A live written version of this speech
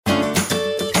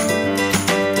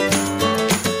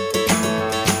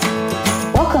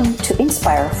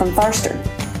Inspire from Tharster,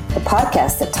 the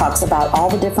podcast that talks about all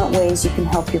the different ways you can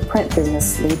help your print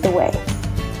business lead the way.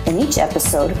 In each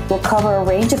episode, we'll cover a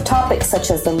range of topics such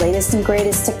as the latest and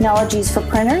greatest technologies for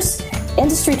printers,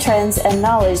 industry trends, and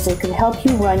knowledge that can help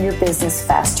you run your business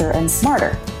faster and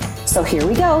smarter. So here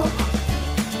we go.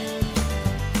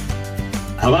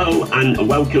 Hello and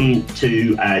welcome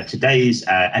to today's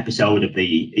episode of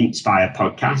the Inspire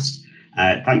podcast.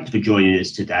 Thanks for joining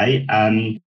us today.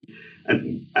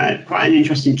 Quite an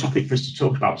interesting topic for us to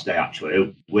talk about today,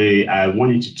 actually. We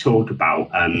wanted to talk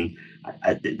about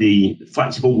the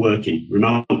flexible working,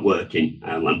 remote working,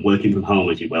 and working from home,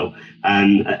 if you will,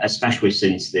 especially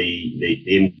since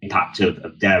the impact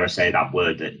of, dare I say that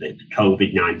word, the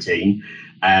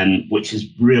COVID-19, which has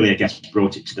really, I guess,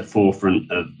 brought it to the forefront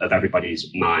of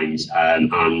everybody's minds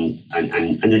and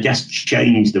I guess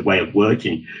changed the way of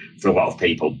working for a lot of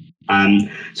people.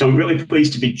 So I'm really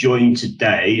pleased to be joined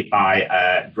today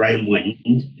by Graham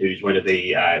Lind, who's one of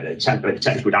the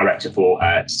technical director for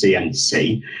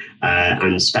CNC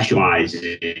and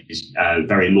specialises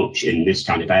very much in this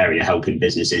kind of area, helping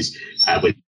businesses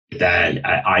with their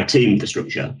IT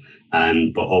infrastructure,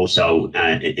 but also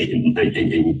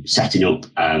in setting up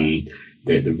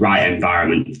the right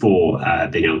environment for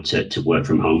being able to work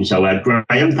from home. So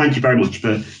Graham, thank you very much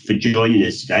for joining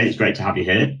us today. It's great to have you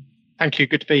here. Thank you.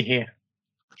 Good to be here.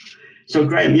 So,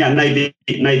 Graham, maybe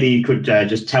you could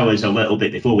just tell us a little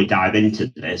bit before we dive into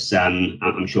this.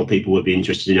 I'm sure people would be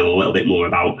interested to know a little bit more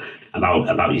about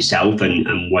yourself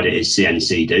and what it is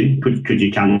CNC do. Could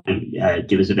you kind of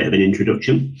give us a bit of an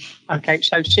introduction? Okay,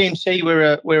 so CNC,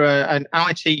 we're an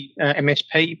IT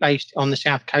MSP based on the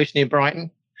south coast near Brighton.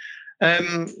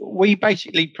 We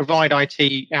basically provide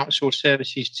IT outsourced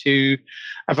services to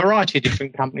a variety of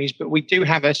different companies, but we do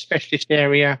have a specialist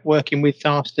area working with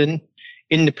Tharster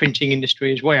in the printing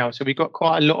industry as well. So we've got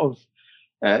quite a lot of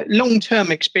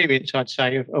long-term experience, I'd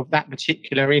say, of that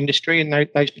particular industry and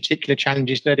those particular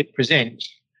challenges that it presents.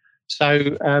 So,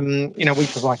 we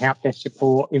provide help desk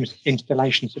support,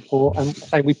 installation support, and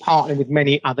so we partner with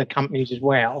many other companies as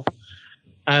well.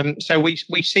 So we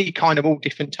see kind of all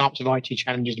different types of IT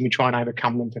challenges and we try and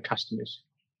overcome them for customers.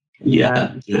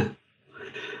 Yeah.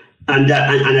 And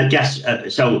I guess,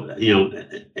 over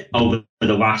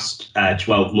the last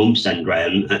 12 months then,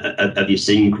 Graham, have you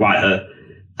seen quite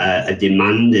a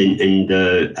demand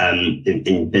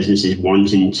in businesses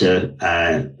wanting to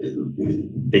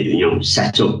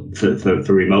set up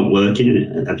for remote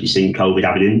working? Have you seen COVID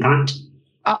have an impact?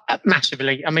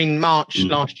 Massively. I mean, March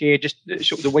last year, just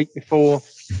sort of the week before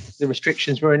the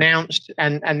restrictions were announced,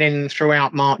 and then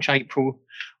throughout March, April,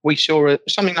 we saw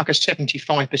something like a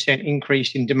 75%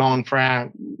 increase in demand for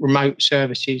our remote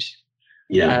services.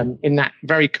 In that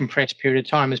very compressed period of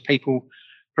time, as people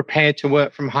prepared to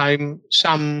work from home.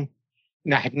 Some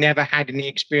had never had any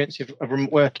experience of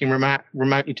working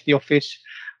remotely to the office.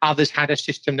 Others had a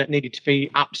system that needed to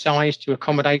be upsized to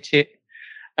accommodate it.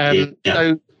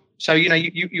 So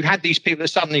you had these people that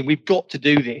suddenly, we've got to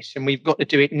do this and we've got to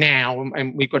do it now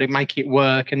and we've got to make it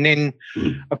work. And then,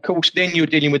 of course, then you're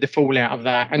dealing with the fallout of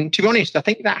that. And to be honest, I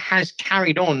think that has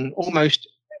carried on almost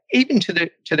even to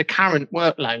the current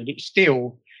workload. It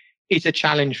still is a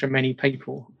challenge for many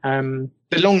people. The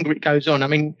longer it goes on, I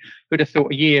mean, who'd have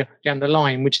thought a year down the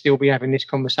line we'd still be having this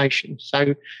conversation.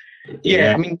 So,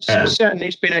 certainly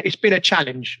it's been a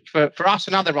challenge for us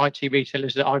and other IT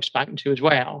retailers that I've spoken to as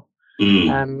well.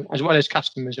 As well as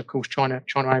customers, of course, trying to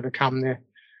overcome the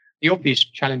obvious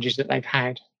challenges that they've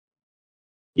had.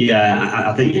 Yeah,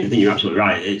 I think you're absolutely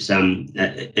right. It's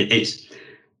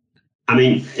I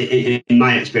mean, in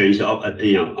my experience,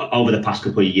 over the past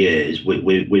couple of years,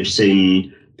 we've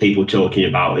seen people talking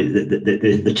about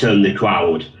the term "the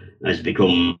cloud" has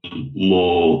become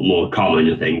more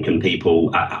common, I think, and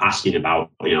people asking about,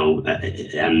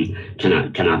 can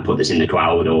I put this in the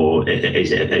cloud, or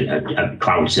is it a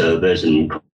cloud servers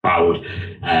and cloud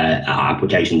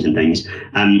applications and things,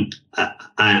 and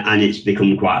it's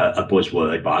become quite a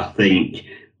buzzword. But I think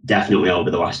definitely over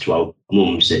the last 12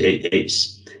 months, it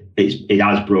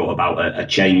has brought about a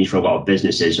change for a lot of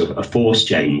businesses, a forced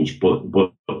change, but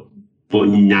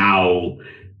now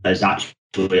has actually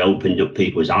opened up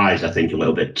people's eyes, I think, a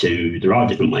little bit to there are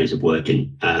different ways of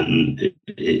working.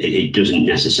 It doesn't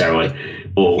necessarily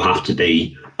all have to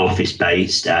be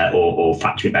office-based or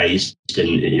factory-based,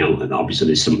 and obviously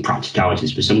there's some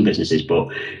practicalities for some businesses, but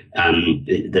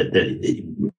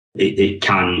it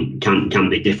can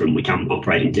be different. We can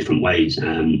operate in different ways,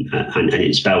 and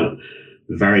it's felt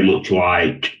very much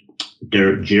like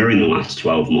during the last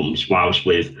 12 months, whilst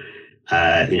we've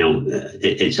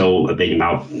it's all been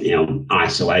about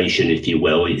isolation, if you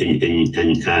will,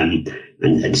 and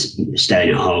and staying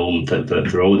at home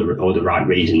for all the right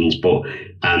reasons. But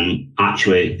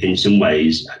actually, in some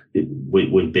ways,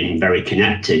 we've been very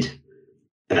connected.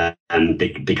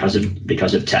 Because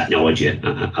of technology,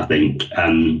 I think,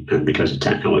 and because of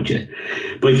technology.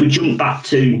 But if we jump back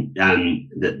to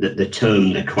the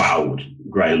term the cloud,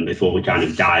 Graham, before we kind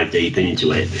of dive deep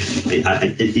into it,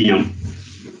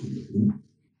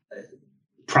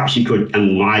 perhaps you could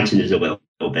enlighten us a little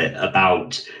bit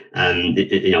about,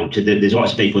 there's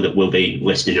lots of people that will be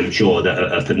listening, I'm sure, that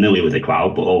are familiar with the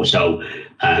cloud, but also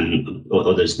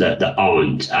others that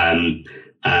aren't.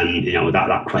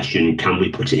 That question, can we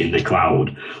put it in the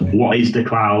cloud? What is the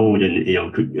cloud, and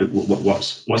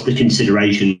what's the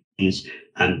considerations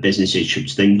businesses should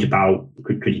think about?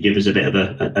 Could you give us a bit of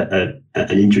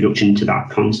an introduction to that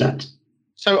concept?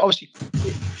 So obviously,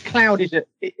 cloud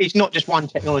is not just one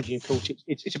technology. Of course,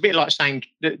 it's a bit like saying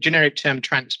the generic term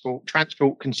transport.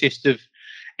 Transport consists of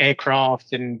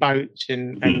aircraft and boats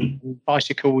and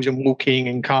bicycles and walking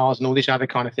and cars and all this other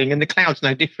kind of thing. And the cloud's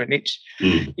no different.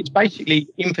 It's basically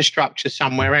infrastructure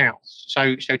somewhere else.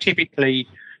 So typically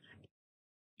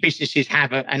businesses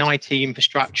have an IT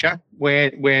infrastructure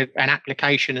where an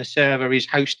application, a server is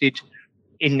hosted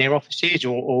in their offices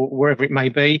or wherever it may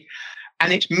be.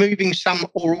 And it's moving some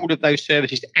or all of those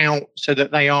services out so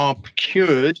that they are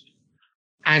procured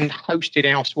and hosted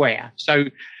elsewhere. So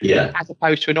as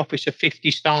opposed to an office of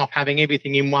 50 staff having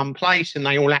everything in one place and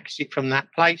they all access it from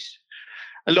that place,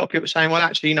 a lot of people are saying, well,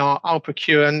 actually, I'll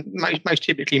procure, and most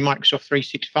typically Microsoft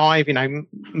 365,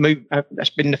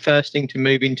 that's been the first thing to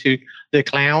move into the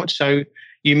cloud. So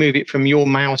you move it from your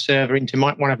mail server into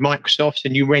one of Microsoft's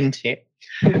and you rent it.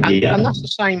 And that's the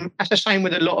same. That's the same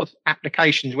with a lot of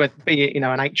applications, whether be it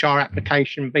an HR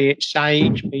application, be it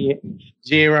Sage, be it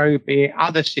Xero, be it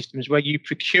other systems where you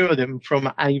procure them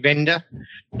from a vendor,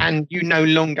 and you no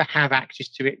longer have access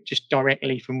to it just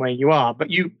directly from where you are, but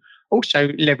you also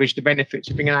leverage the benefits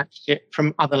of being able to access it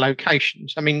from other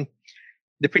locations. I mean,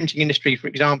 the printing industry, for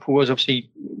example, was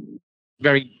obviously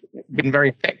been very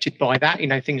affected by that.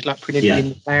 Things like printing in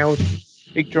the cloud,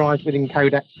 big drives within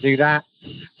Kodak to do that.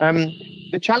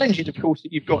 The challenges, of course,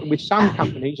 that you've got with some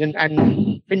companies,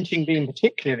 and printing being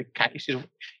particularly the case, is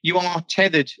you are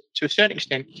tethered to a certain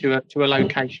extent to a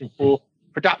location for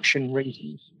production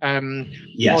reasons.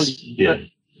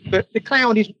 But the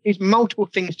cloud is multiple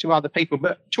things to other people.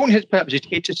 But to all intents and purposes,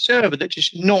 it's a server that's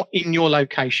just not in your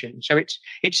location. So it's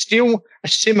still a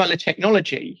similar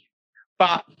technology,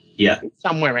 but it's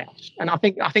somewhere else. And I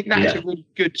think that's a really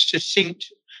good,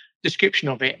 succinct description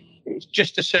of it. It's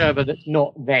just a server that's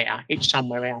not there. It's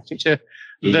somewhere else. It's a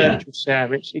virtual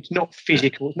server. It's not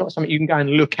physical. It's not something you can go and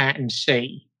look at and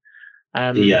see.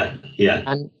 And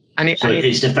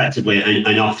it's effectively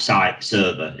an off-site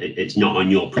server. It's not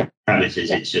on your premises.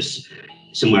 It's just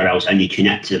somewhere else, and you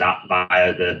connect to that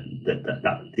via the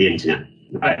internet.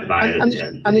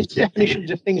 And there's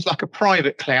definitions of things like a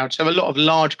private cloud. So a lot of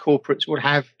large corporates would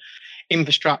have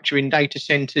infrastructure in data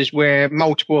centers where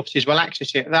multiple offices will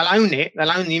access it. They'll own it. They'll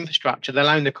own the infrastructure. They'll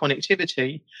own the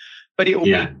connectivity, but it will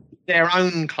be their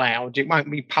own cloud. It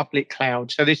won't be public cloud.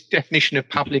 So this definition of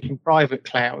public and private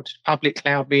cloud, public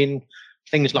cloud being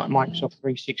things like Microsoft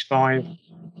 365.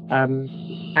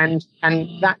 And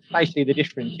that's basically the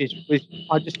difference is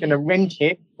I'm just going to rent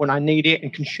it when I need it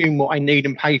and consume what I need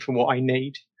and pay for what I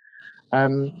need.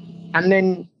 And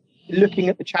then looking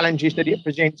at the challenges that it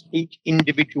presents each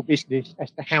individual business as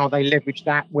to how they leverage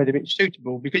that, whether it's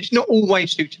suitable, because it's not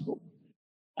always suitable.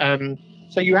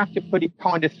 So you have to put it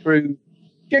kind of through,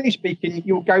 generally speaking,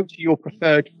 you'll go to your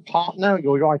preferred partner,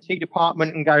 your IT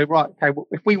department, and go, right, okay, well,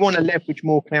 if we want to leverage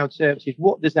more cloud services,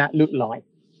 what does that look like?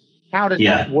 How does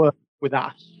that work with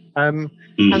us? And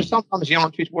sometimes the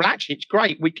answer is, well, actually, it's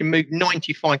great. We can move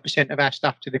 95% of our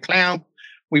stuff to the cloud.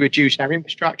 We reduce our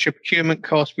infrastructure procurement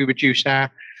costs. We reduce our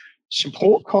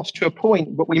support costs to a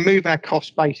point, but we move our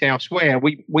cost base elsewhere.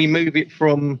 We move it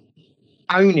from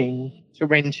owning to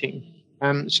renting,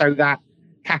 so that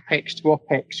CapEx to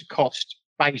OpEx cost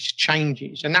base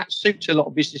changes, and that suits a lot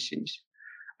of businesses.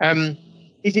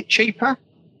 Is it cheaper?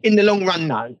 In the long run,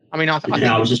 no. I mean,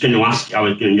 I was just going to ask. I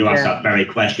was going to ask that very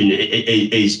question.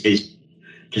 Is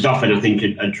because often I think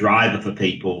a driver for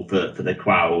people for the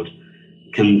cloud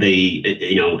can be,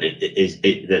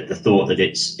 the thought that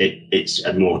it's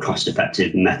a more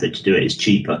cost-effective method to do it. It's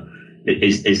cheaper.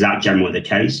 Is that generally the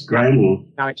case, Graham? Or?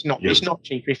 No, it's not. No. It's not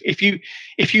cheaper. If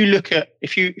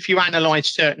you analyse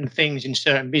certain things in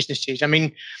certain businesses, I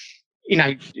mean,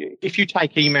 if you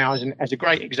take emails and as a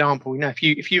great example,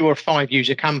 if you were a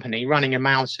 5-user company, running a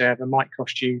mail server might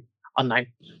cost you I don't know,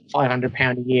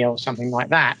 £500 a year or something like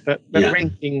that. But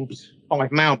renting 5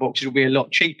 mailboxes will be a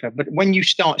lot cheaper. But when you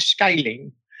start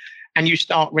scaling and you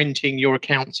start renting your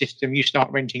account system, you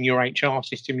start renting your HR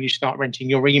system, you start renting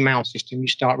your email system, you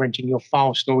start renting your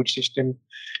file storage system,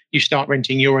 you start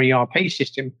renting your ERP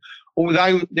system.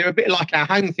 Although they're a bit like our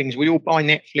home things, we all buy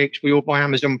Netflix, we all buy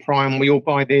Amazon Prime, we all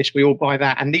buy this, we all buy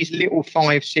that, and these little £5,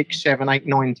 £6, £7, £8,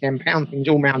 £9, £10 things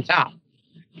all mount up.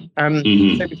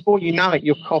 So before you know it,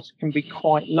 your costs can be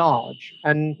quite large.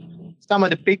 And some of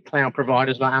the big cloud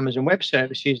providers like Amazon Web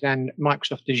Services and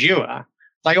Microsoft Azure,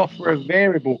 they offer a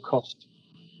variable cost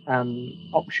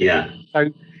option. Yeah. So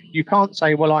you can't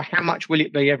say, well, how much will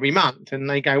it be every month? And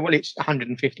they go, well, it's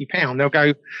 £150. They'll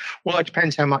go, well, it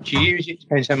depends how much you use it,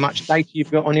 depends how much data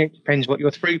you've got on it, depends what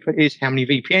your throughput is, how many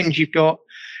VPNs you've got.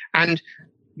 And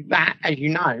that, as you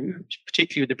know,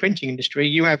 particularly with the printing industry,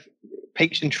 you have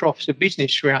peaks and troughs of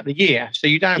business throughout the year. So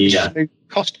you don't have a smooth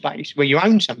cost base where you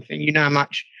own something, you know how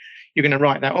much you're going to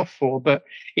write that off for, but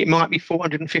it might be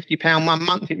 £450 one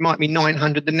month, it might be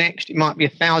 900 the next, it might be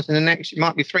 1,000 the next, it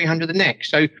might be 300 the next.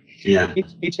 So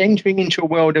it's entering into a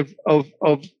world of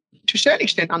to a certain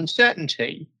extent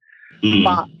uncertainty,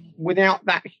 but without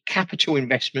that capital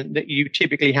investment that you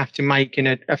typically have to make in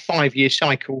a 5-year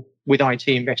cycle with IT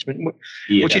investment,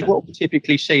 which is what we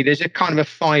typically see. There's a kind of a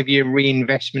 5-year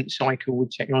reinvestment cycle with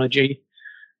technology.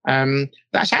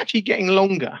 That's actually getting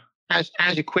longer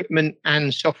as equipment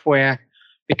and software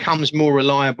becomes more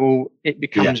reliable, it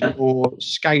becomes more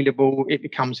scalable, it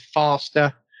becomes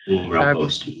faster.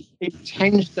 It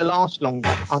tends to last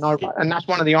longer, and that's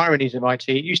one of the ironies of IT.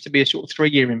 It used to be a sort of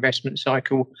 3-year investment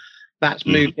cycle that's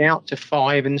moved out to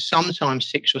 5 and sometimes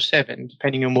 6 or 7,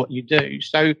 depending on what you do.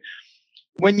 So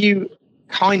when you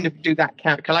kind of do that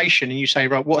calculation and you say,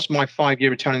 right, what's my 5-year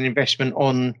return on investment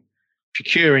on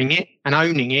procuring it and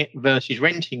owning it versus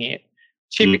renting it?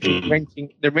 Typically,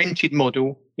 the rented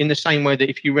model, in the same way that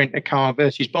if you rent a car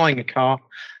versus buying a car,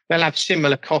 they'll have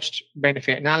similar cost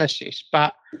benefit analysis.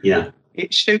 But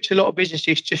it suits a lot of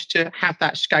businesses just to have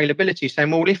that scalability,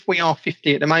 saying, well, if we are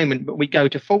 50 at the moment, but we go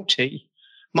to 40,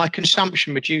 my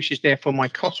consumption reduces, therefore my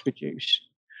costs reduce.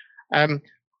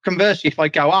 Conversely, if I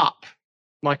go up,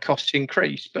 my costs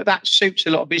increase. But that suits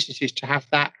a lot of businesses to have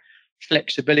that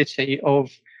flexibility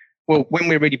of, well, when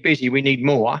we're really busy, we need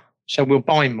more, so we'll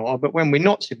buy more. But when we're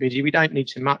not so busy, we don't need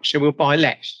so much, so we'll buy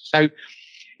less. So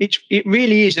it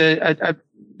really is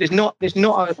there's not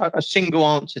a single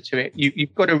answer to it.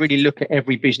 You've got to really look at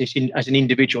every business as an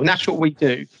individual, and that's what we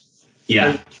do.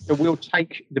 So we'll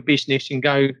take the business and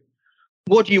go,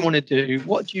 what do you want to do?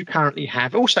 What do you currently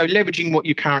have? Also leveraging what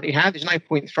you currently have. There's no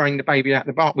point throwing the baby out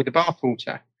the bath with the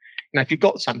bathwater. If you've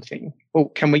got something, well,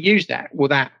 can we use that? Will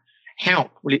that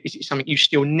help? Well, is it something you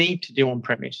still need to do on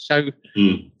premise? So,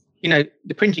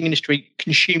 the printing industry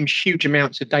consumes huge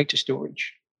amounts of data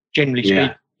storage, generally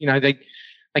speaking.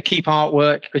 They keep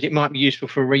artwork because it might be useful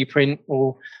for a reprint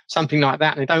or something like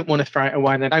that, and they don't want to throw it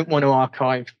away and they don't want to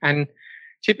archive. And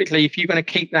typically, if you're going to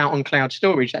keep that on cloud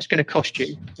storage, that's going to cost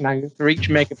you. For each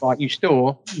megabyte you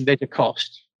store, there's a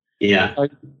cost. So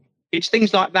it's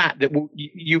things like that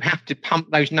you have to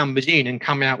pump those numbers in and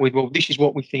come out with, well, this is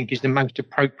what we think is the most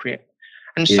appropriate.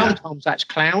 And sometimes that's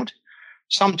cloud,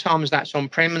 sometimes that's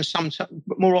on-prem, and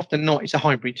but more often than not, it's a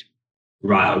hybrid.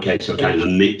 Right, okay, so kind of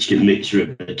a mixture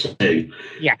of the two.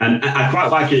 And I quite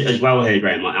like it as well here,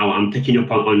 Graham. Like, I'm picking up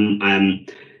on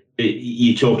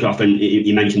you talked often,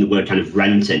 you mentioned the word kind of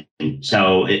renting.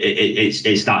 So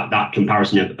it's that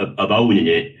comparison of owning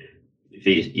it,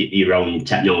 your own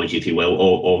technology, if you will,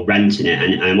 or renting it.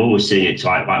 And I'm almost seeing it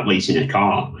like leasing a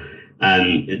car.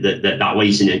 That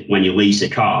leasing it, when you lease a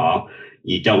car,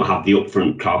 you don't have the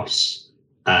upfront costs.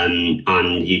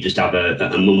 And you just have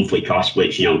a monthly cost,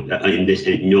 which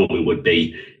it normally would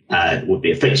be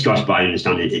a fixed cost, but I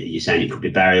understand that you're saying it could be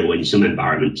variable in some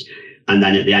environments. And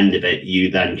then at the end of it, you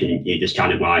just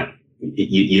kind of like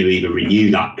you either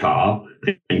renew that car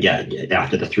and get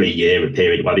after the 3-year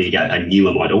period, whether you get a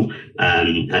newer model,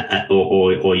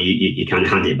 or you kind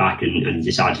of hand it back and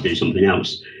decide to do something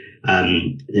else.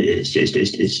 It's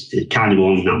kind of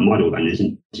along that model, then,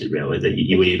 isn't it? Really, that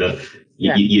you either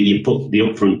you put the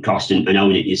upfront cost and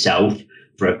own it yourself,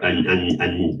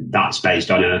 and that's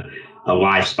based on a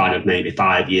lifespan of maybe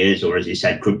 5 years, or as you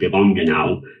said, could be longer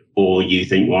now. Or you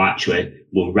think, well, actually,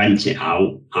 we'll rent it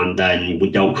out, and then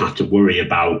we don't have to worry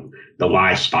about the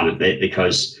lifespan of it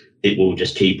because it will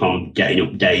just keep on getting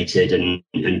updated, and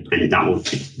that will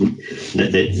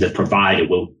the provider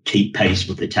will keep pace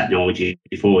with the technology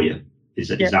for you.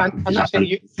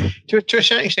 To a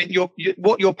certain extent,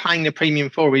 what you're paying the premium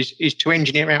for is to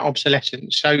engineer out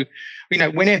obsolescence. So,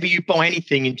 whenever you buy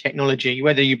anything in technology,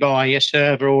 whether you buy a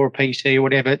server or a PC or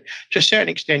whatever, to a certain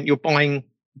extent, you're buying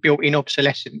built-in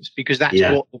obsolescence because that's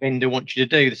what the vendor wants you to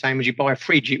do. The same as you buy a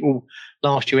fridge, it will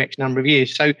last you X number of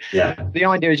years. So the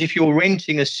idea is if you're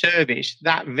renting a service,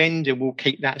 that vendor will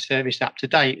keep that service up to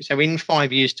date. So in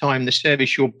 5 years' time, the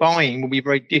service you're buying will be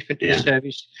very different to the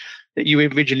service that you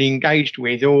originally engaged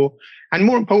with, and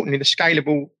more importantly, the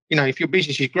scalable. If your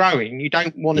business is growing, you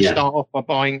don't want to start off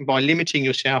by limiting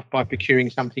yourself by procuring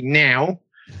something now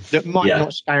that might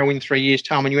not scale in 3 years'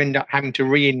 time, and you end up having to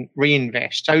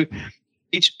reinvest. So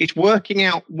it's working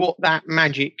out what that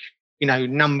magic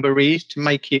number is to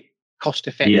make it cost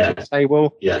effective. Say,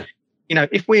 well,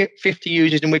 if we're 50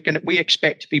 users and we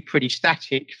expect to be pretty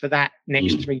static for that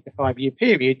next 3 to 5 year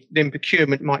period, then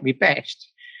procurement might be best.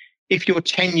 If you're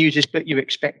 10 users but you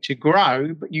expect to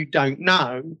grow but you don't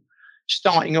know,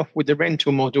 starting off with the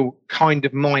rental model kind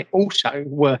of might also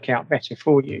work out better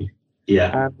for you.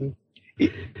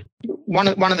 One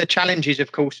of the challenges,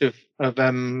 of course, of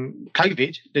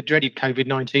COVID, the dreaded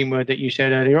COVID-19 word that you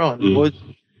said earlier on, was,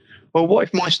 well, what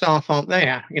if my staff aren't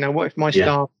there? What if my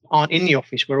staff aren't in the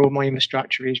office where all my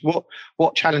infrastructure is?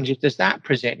 What challenges does that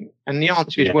present? And the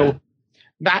answer is, well,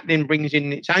 that then brings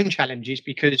in its own challenges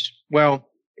because, well,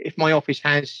 if my office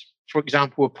has, for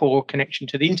example, a poor connection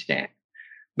to the internet,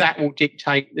 that will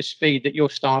dictate the speed that your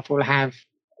staff will have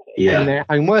in their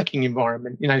home working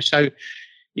environment. So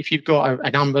if you've got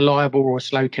an unreliable or a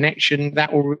slow connection,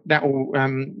 that will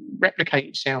replicate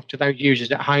itself to those users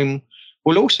at home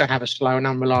will also have a slow and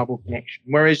unreliable connection.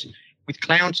 Whereas with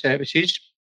cloud services,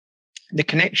 the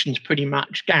connection's pretty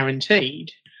much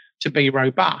guaranteed to be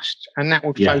robust, and that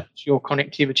will focus your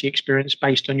connectivity experience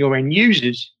based on your end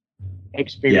user's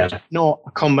experience, not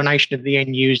a combination of the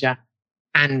end user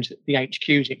and the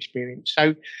HQ's experience.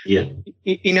 So,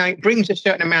 it brings a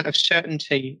certain amount of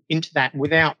certainty into that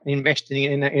without investing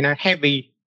in a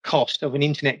heavy cost of an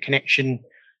internet connection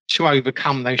to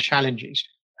overcome those challenges.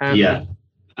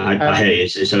 I hear you.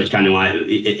 So it's kind of like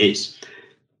it's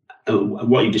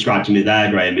what you described to me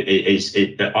there, Graham.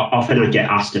 Often I get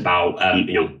asked about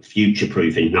future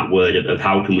proofing, that word of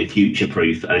how can we future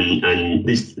proof, and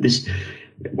this.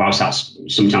 Whilst that's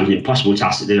sometimes an impossible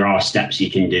task, there are steps you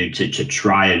can do to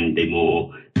try and be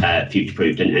more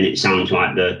future-proofed. And it sounds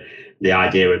like the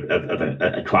idea of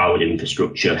a cloud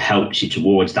infrastructure helps you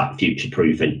towards that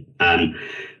future-proofing.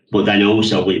 But then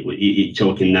also you're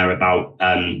talking there about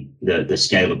the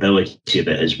scalability of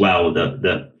it as well,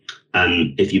 that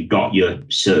if you've got your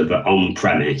server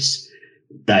on-premise,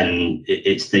 then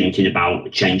it's thinking about a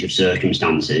change of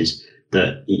circumstances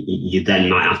that you then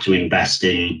might have to invest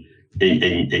in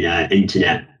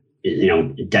internet,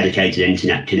 dedicated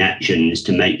internet connections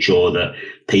to make sure that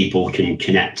people can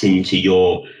connect into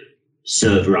your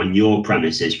server on your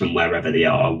premises from wherever they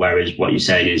are. Whereas what you're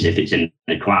saying is if it's in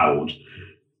the cloud,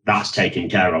 that's taken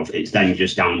care of. It's then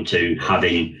just down to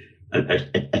having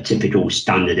a typical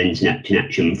standard internet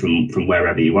connection from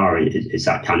wherever you are. Is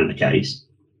that kind of the case?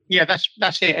 Yeah,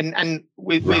 that's it. And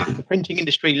with the printing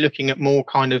industry looking at more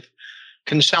kind of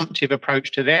consumptive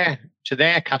approach to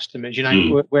their customers,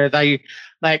 where they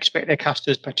expect their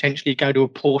customers potentially go to a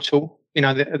portal.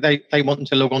 They want them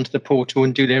to log onto the portal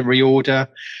and do their reorder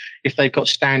if they've got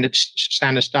standard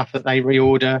stuff that they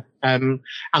reorder, and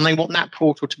they want that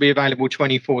portal to be available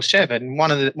 24/7.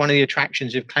 One of the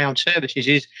attractions of cloud services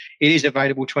is it is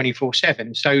available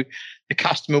 24/7. So the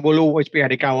customer will always be able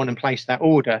to go on and place that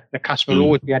order. The customer will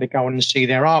always be able to go on and see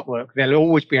their artwork. They'll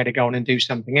always be able to go on and do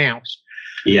something else.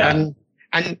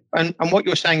 And what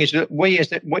you're saying is that we're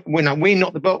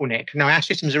not the bottleneck. Now our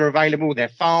systems are available. They're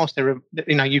fast.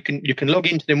 You can log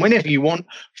into them whenever you want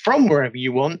from wherever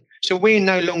you want. So we're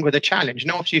no longer the challenge.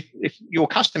 Now, obviously, if your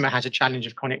customer has a challenge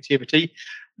of connectivity,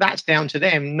 that's down to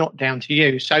them, not down to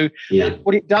you. So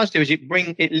what it does do is it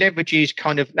leverages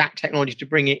kind of that technology to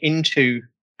bring it into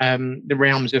the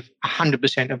realms of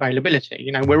 100%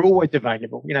 availability. We're always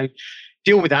available.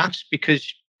 Deal with us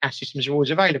because our systems are always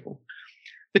available.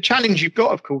 The challenge you've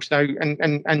got, of course, though,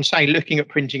 and say looking at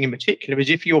printing in particular,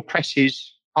 is if your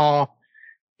presses are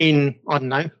in, I don't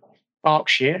know,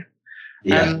 Berkshire,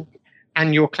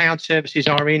 and your cloud services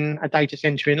are in a data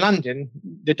center in London,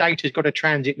 the data's got to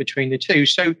transit between the two.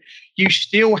 So you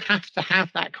still have to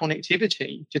have that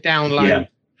connectivity to download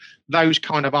those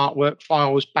kind of artwork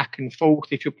files back and forth,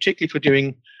 particularly if you're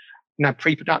doing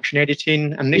pre-production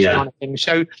editing and this kind of thing.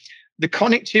 So the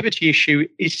connectivity issue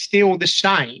is still the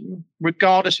same,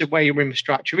 regardless of where your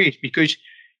infrastructure is, because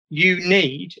you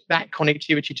need that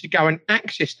connectivity to go and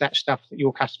access that stuff that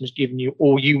your customer's given you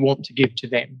or you want to give to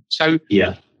them. So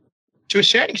to a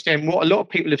certain extent, what a lot of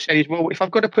people have said is, well, if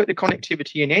I've got to put the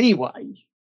connectivity in anyway,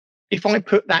 if I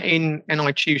put that in and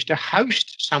I choose to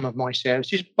host some of my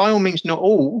services, by all means, not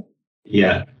all,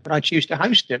 but I choose to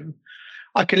host them,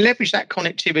 I can leverage that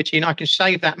connectivity and I can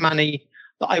save that money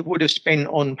that I would have spent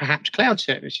on perhaps cloud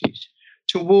services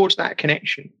towards that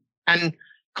connection. And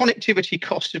connectivity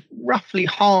costs have roughly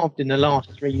halved in the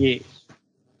last 3 years.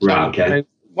 Right, okay. You know,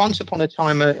 once upon a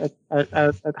time, a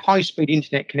high-speed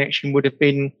internet connection would have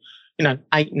been,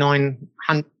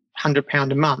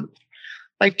 £800-900 a month.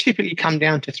 They've typically come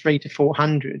down to 300 to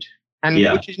 400,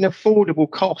 which is an affordable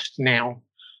cost now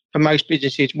for most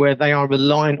businesses where they are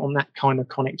reliant on that kind of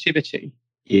connectivity.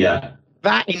 Yeah.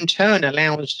 That in turn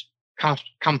allows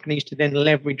companies to then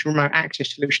leverage remote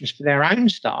access solutions for their own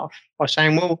staff by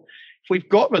saying, well, if we've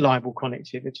got reliable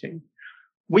connectivity,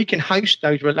 we can host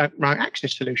those remote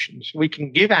access solutions. We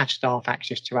can give our staff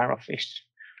access to our office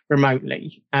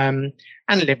remotely and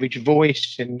leverage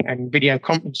voice and video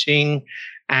conferencing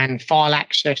and file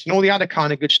access and all the other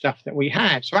kind of good stuff that we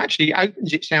had. So actually it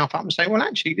opens itself up and say, well,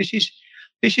 actually, this is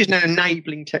an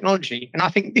enabling technology. And I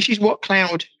think this is what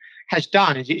cloud has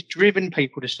done, is it's driven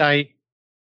people to say,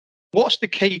 what's the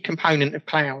key component of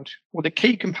cloud? Well, the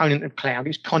key component of cloud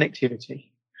is connectivity.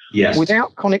 Yes.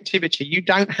 Without connectivity, you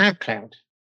don't have cloud.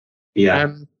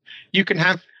 Yeah. You can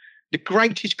have the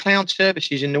greatest cloud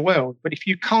services in the world, but if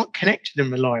you can't connect to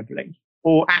them reliably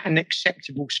or at an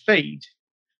acceptable speed,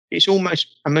 it's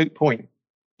almost a moot point.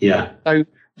 Yeah. So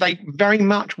they very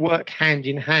much work hand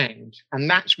in hand. And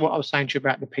that's what I was saying to you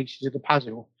about the pieces of the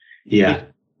puzzle. Yeah.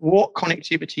 What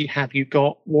connectivity have you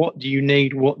got? What do you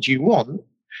need? What do you want?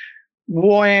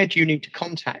 Where do you need to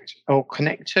contact or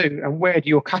connect to? And where do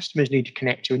your customers need to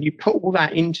connect to? And you put all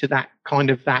that into that kind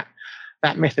of that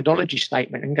methodology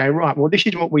statement and go, right, well, this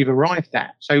is what we've arrived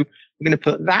at. So we're going to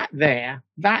put that there,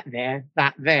 that there,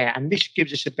 that there. And this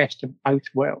gives us the best of both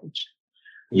worlds.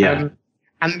 Yeah.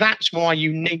 And that's why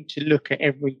you need to look at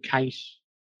every case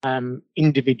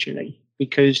individually,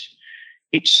 because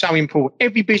it's so important.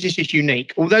 Every business is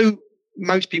unique. Although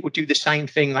most people do the same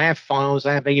thing, they have files,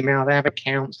 they have email, they have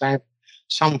accounts, they have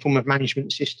some form of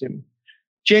management system.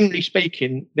 Generally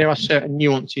speaking, there are certain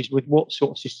nuances with what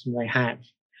sort of system they have.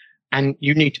 And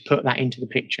you need to put that into the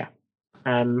picture.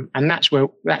 And that's where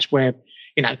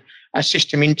a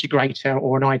system integrator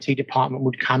or an IT department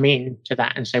would come in to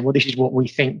that and say, well, this is what we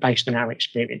think based on our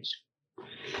experience.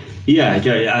 Yeah,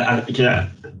 I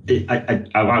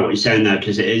like what you're saying there,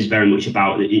 because it is very much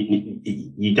about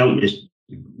you don't just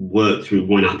work through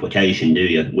one application, do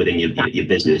you, within your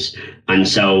business? And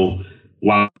so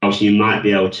whilst you might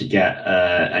be able to get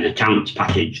an accounts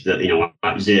package that,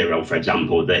 like Xero, for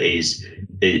example, that is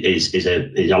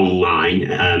online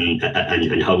and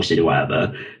hosted or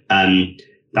whatever,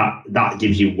 that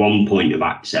gives you one point of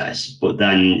access. But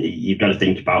then you've got to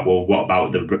think about, well, what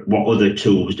other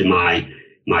tools do my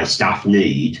staff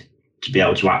need to be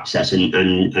able to access?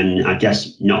 And I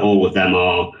guess not all of them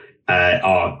are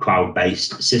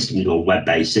cloud-based systems or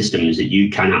web-based systems that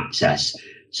you can access.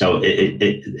 So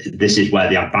this is where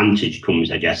the advantage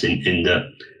comes, I guess, in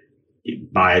that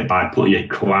by putting a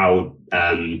cloud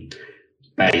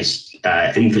based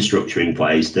infrastructure in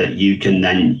place, that you can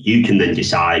then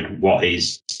decide what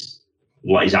is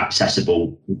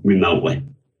accessible remotely.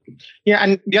 Yeah,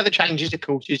 and the other challenge is, of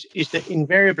course, is that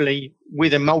invariably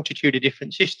with a multitude of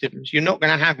different systems, you're not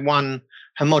going to have one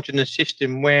homogeneous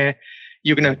system where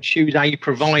you're going to choose a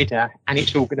provider and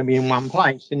it's all going to be in one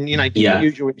place. And, the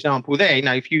usual example there,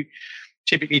 if you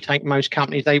typically take most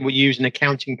companies, they will use an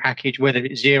accounting package, whether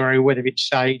it's Xero, whether it's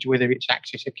Sage, whether it's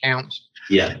Access Accounts,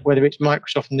 whether it's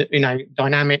Microsoft,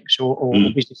 Dynamics or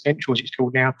Business Central, as it's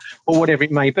called now, or whatever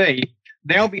it may be.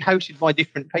 They'll be hosted by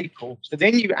different people. So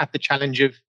then you have the challenge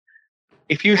of,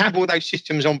 if you have all those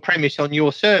systems on premise on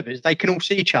your servers, they can all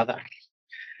see each other.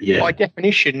 Yeah. By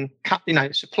definition,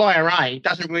 supplier A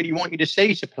doesn't really want you to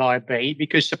see supplier B,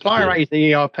 because supplier A is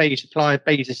the ERP, supplier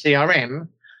B is the CRM.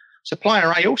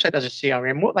 Supplier A also does a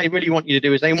CRM. What they really want you to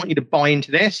do is they want you to buy into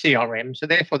their CRM. So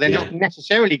therefore, they're not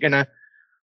necessarily going to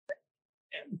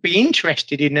be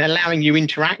interested in allowing you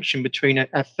interaction between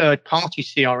a third-party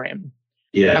CRM.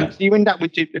 Yeah. So you end up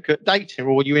with duplicate data,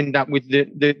 or you end up with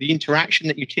the interaction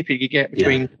that you typically get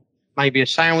between maybe a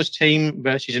sales team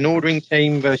versus an ordering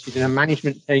team versus a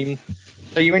management team.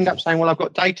 So you end up saying, well, I've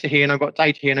got data here and I've got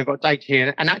data here and I've got data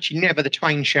here, and actually never the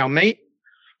twain shall meet.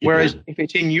 Whereas if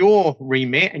it's in your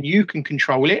remit and you can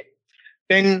control it,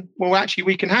 then, well, actually,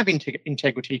 we can have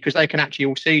integrity because they can actually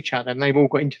all see each other and they've all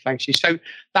got interfaces. So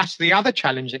that's the other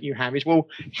challenge that you have is, well,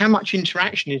 how much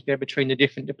interaction is there between the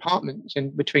different departments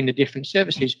and between the different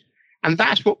services? And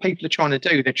that's what people are trying to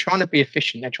do. They're trying to be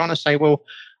efficient. They're trying to say, well,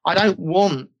 I don't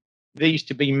want these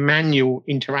to be manual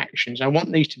interactions. I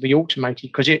want these to be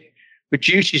automated because it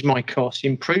reduces my costs,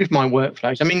 improves my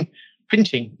workflows. I mean,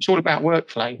 printing, it's all about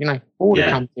workflow. Order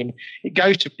comes in, it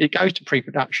goes to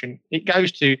pre-production, it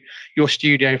goes to your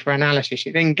studio for analysis,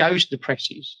 it then goes to the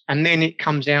presses, and then it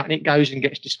comes out and it goes and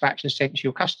gets dispatched and sent to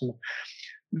your customer.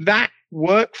 That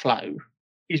workflow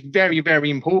is very, very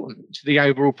important to the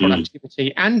overall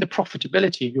productivity and the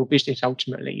profitability of your business.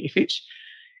 Ultimately, if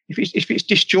it's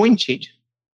disjointed,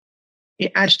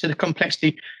 it adds to the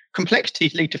complexity.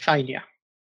 Complexities lead to failure.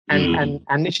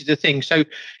 And this is the thing. So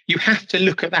you have to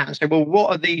look at that and say, well, what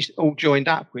are these all joined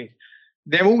up with?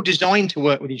 They're all designed to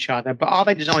work with each other, but are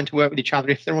they designed to work with each other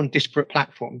if they're on disparate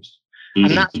platforms?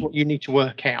 And that's what you need to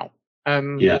work out.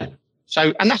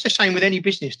 So, and that's the same with any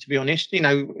business, to be honest. A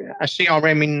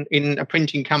CRM in a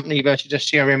printing company versus a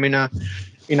CRM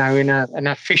in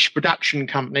a fish production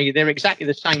company, they're exactly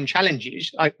the same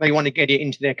challenges. They want to get it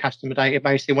into their customer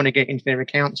database, they want to get it into their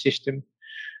account system.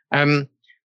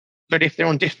 But if they're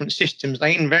on different systems,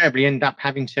 they invariably end up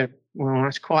having to, well,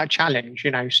 that's quite a challenge,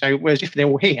 So whereas if they're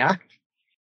all here,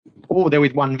 or they're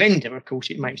with one vendor, of course,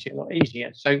 it makes it a lot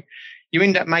easier. So you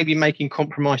end up maybe making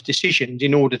compromised decisions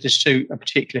in order to suit a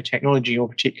particular technology or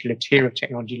particular tier of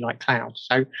technology like cloud.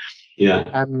 So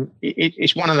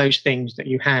it's one of those things that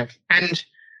you have. And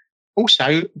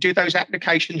also, do those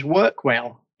applications work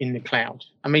well in the cloud?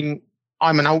 I mean,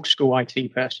 I'm an old school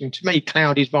IT person. To me,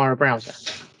 cloud is via a browser.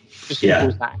 As simple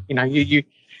as that.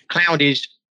 Cloud is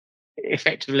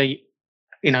effectively,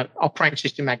 operating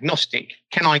system agnostic.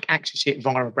 Can I access it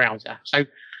via a browser? So,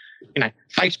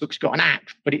 Facebook's got an app,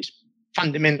 but it's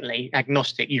fundamentally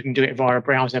agnostic. You can do it via a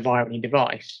browser, via any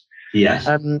device. Yes.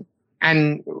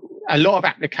 And a lot of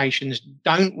applications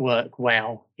don't work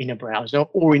well in a browser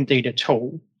or indeed at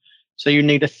all. So you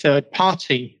need a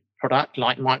third-party product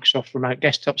like Microsoft Remote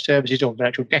Desktop Services or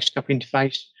Virtual Desktop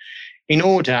Interface in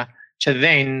order to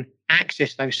then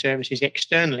access those services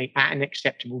externally at an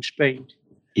acceptable speed.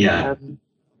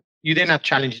 You then have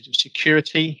challenges of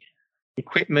security,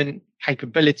 equipment,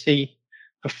 capability,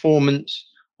 performance,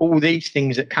 all these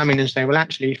things that come in and say, well,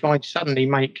 actually, if I suddenly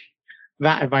make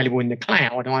that available in the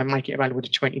cloud and I make it available to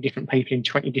 20 different people in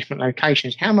 20 different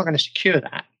locations, how am I going to secure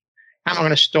that? How am I going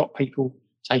to stop people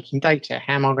taking data?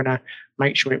 How am I going to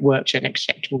make sure it works at an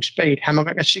acceptable speed? How am I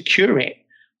going to secure it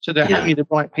so that only the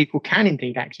right people can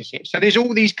indeed access it? So there's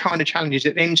all these kind of challenges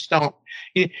that then start,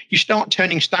 you start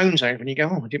turning stones over and you go,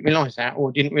 oh, I didn't realize that, or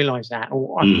I didn't realize that,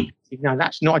 or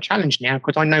that's not a challenge now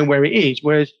because I know where it is.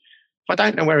 Whereas if I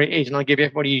don't know where it is and I give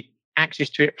everybody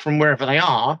access to it from wherever they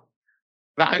are,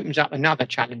 that opens up another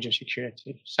challenge of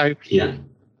security. So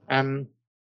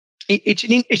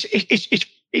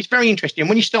it's very interesting. And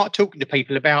when you start talking to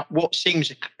people about what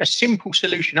seems a simple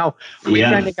solution, we're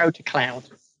going to go to cloud.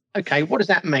 Okay, what does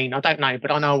that mean? I don't know,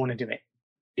 but I know I want to do it.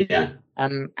 Yeah.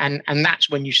 And that's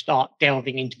when you start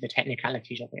delving into the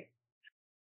technicalities of it.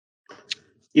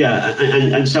 Yeah,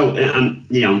 and so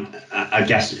I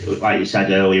guess, like you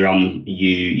said earlier on,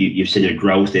 you've seen a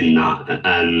growth in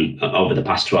that over the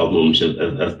past 12 months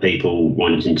of people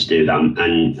wanting to do that,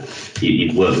 and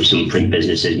you've worked with some print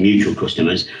businesses, mutual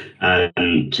customers,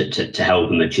 to help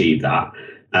them achieve that.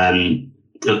 And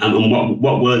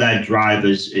what were their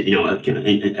drivers? Have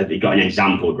you got an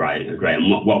example, Graham?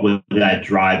 What were their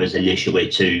drivers initially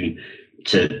to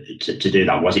do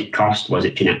that? Was it cost? Was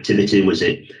it connectivity? Was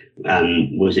it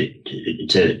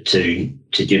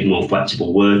to give more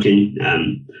flexible working?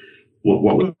 I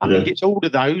think it's all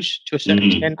of those to a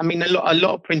certain extent. I mean, a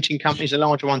lot of printing companies, the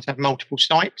larger ones, have multiple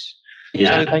sites.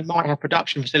 So they might have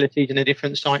production facilities in a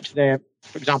different site to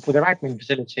for example, their admin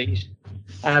facilities.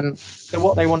 So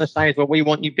what they want to say is, well, we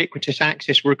want ubiquitous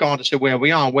access regardless of where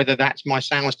we are, whether that's my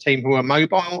sales team who are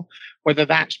mobile, whether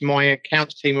that's my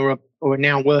accounts team who are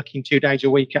now working 2 days a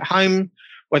week at home,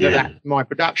 whether that's my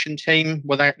production team,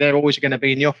 whether they're always going to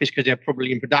be in the office because they're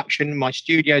probably in production, my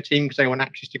studio team because they want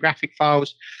access to graphic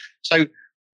files. So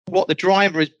what the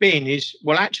driver has been is,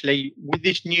 well, actually, with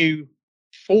this new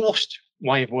forced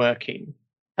way of working,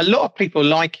 a lot of people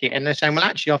like it and they're saying, well,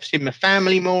 actually, I've seen my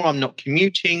family more, I'm not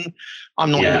commuting,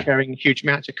 I'm not incurring huge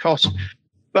amounts of costs.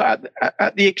 But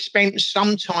at the expense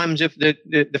sometimes of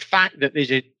the fact that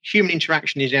there's a human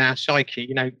interaction is in our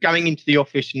psyche, going into the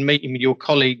office and meeting with your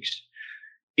colleagues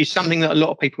is something that a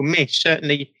lot of people miss.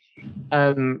 Certainly,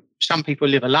 some people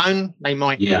live alone. They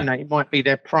might, it might be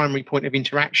their primary point of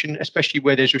interaction, especially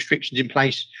where there's restrictions in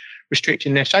place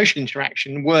restricting their social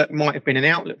interaction, work might have been an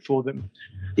outlet for them.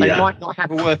 They might not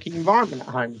have a working environment at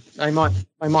home. They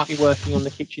might be working on the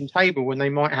kitchen table, and they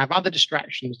might have other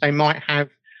distractions. They might have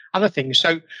other things.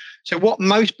 So what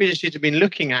most businesses have been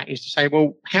looking at is to say,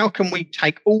 well, how can we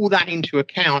take all that into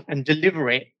account and deliver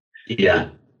it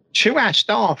to our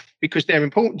staff, because they're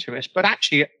important to us, but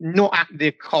actually not at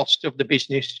the cost of the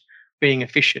business being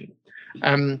efficient.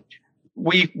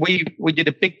 We did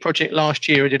a big project last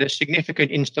year. We did a significant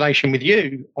installation with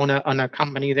you on a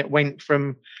company that went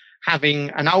from having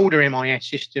an older MIS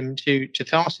system to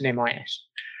Tharson MIS.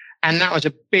 And that was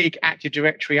a big Active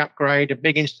Directory upgrade, a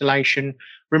big installation,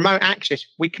 remote access.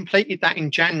 We completed that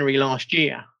in January last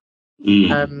year.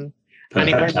 And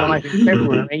it went live in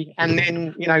February. And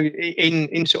then,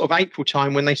 in sort of April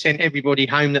time, when they sent everybody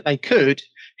home that they could,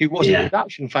 who wasn't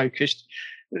production focused,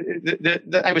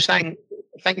 they were saying,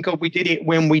 thank God we did it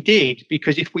when we did,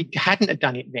 because if we hadn't have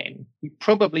done it then, we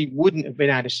probably wouldn't have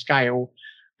been able to scale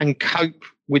and cope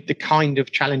with the kind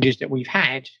of challenges that we've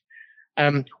had.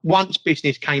 Once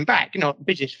business came back,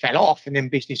 business fell off and then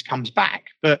business comes back,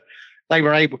 but they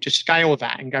were able to scale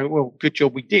that and go, well, good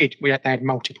job we did. They had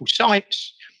multiple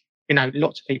sites,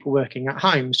 lots of people working at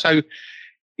home. So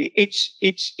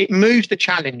it moves the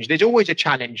challenge. There's always a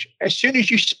challenge. As soon as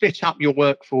you split up your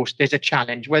workforce, there's a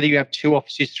challenge, whether you have 2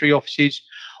 offices, 3 offices,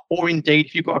 or indeed,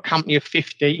 if you've got a company of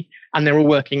 50 and they're all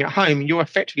working at home, you're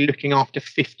effectively looking after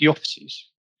 50 offices,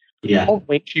 of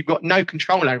which you've got no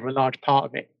control over a large part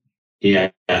of it.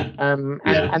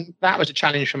 And that was a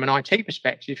challenge from an IT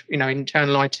perspective,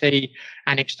 internal IT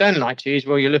and external IT is,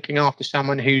 well, you're looking after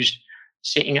someone who's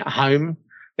sitting at home,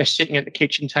 they're sitting at the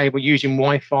kitchen table using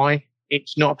Wi-Fi.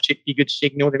 It's not a particularly good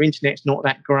signal. Their internet's not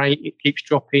that great. It keeps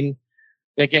dropping.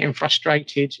 They're getting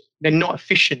frustrated. They're not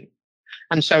efficient.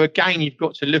 And so again, you've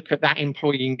got to look at that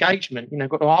employee engagement.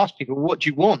 Got to ask people, what do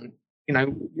you want?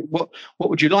 What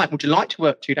would you like? Would you like to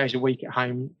work 2 days a week at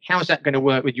home? How's that going to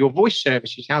work with your voice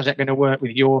services? How's that going to work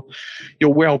with your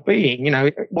well-being?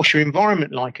 What's your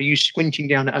environment like? Are you squinting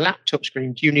down at a laptop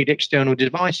screen? Do you need external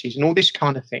devices and all this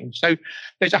kind of thing? So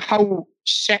there's a whole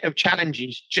set of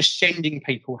challenges just sending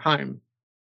people home.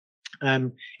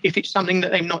 If it's something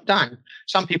that they've not done,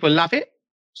 some people love it,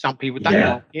 some people don't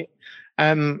like it.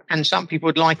 And some people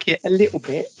would like it a little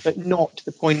bit, but not to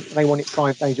the point they want it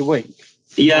 5 days a week.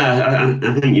 Yeah,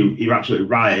 I think you're absolutely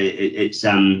right. It's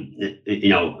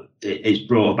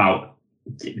brought about.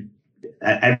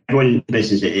 Everyone in the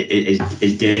business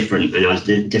is different and has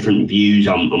different views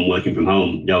on working from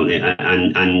home, don't they?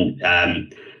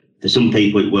 And for some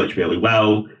people it works really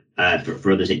well.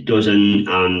 For others it doesn't.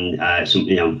 And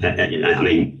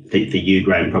for you,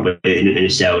 Graham, probably in a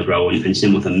sales role, and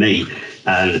similar for me.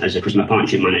 As a customer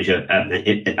partnership manager,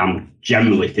 I'm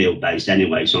generally field-based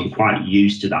anyway, so I'm quite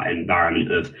used to that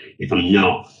environment of, if I'm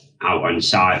not out on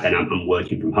site, then I'm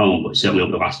working from home. But certainly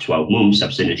over the last 12 months,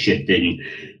 I've seen a shift in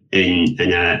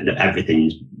that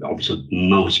everything's obviously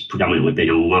most predominantly been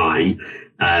online.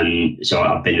 So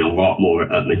I've been a lot more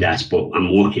at my desk, but I'm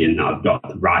lucky in that I've got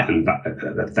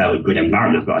a fairly good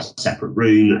environment. I've got a separate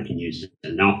room that I can use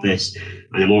as an office,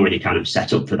 and I'm already kind of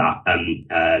set up for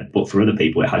that. But for other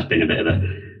people, it has been a bit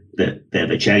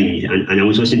of a change. And I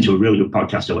was listening to a really good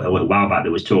podcast a little while back that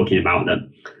was talking about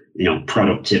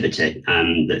productivity,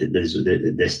 and there's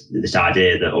this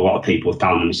idea that a lot of people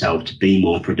found themselves to be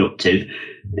more productive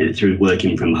through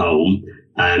working from home.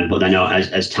 But then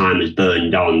as time has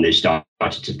burned on, they've started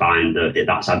to find that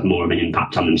that's had more of an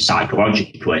impact on them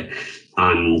psychologically.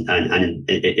 And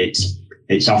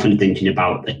it's often thinking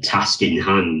about the task in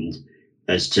hand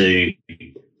as to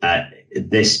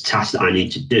this task that I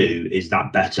need to do, is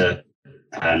that better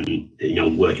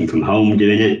working from home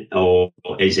doing it, or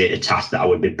is it a task that I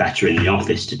would be better in the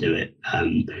office to do it,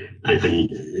 and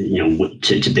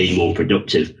to be more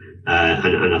productive?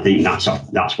 And I think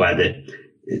that's where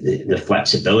the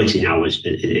flexibility now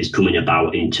is coming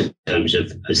about, in terms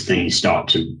of, as things start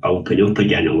to open up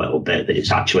again a little bit, that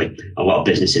it's actually a lot of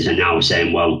businesses are now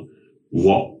saying, well,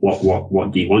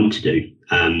 what do you want to do?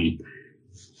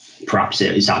 Perhaps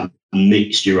it's that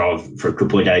mixture of, for a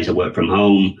couple of days I work from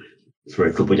home, for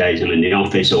a couple of days I'm in the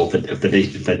office, or for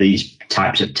these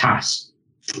types of tasks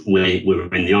we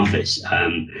were in the office.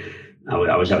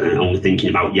 I was only thinking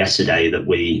about yesterday that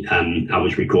I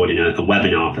was recording a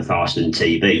webinar for Tharson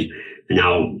TV. And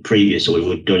now previously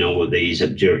we've done all of these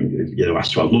during the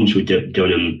last 12 months. We've done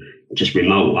them just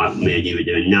remote, like me and you are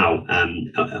doing now,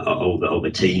 over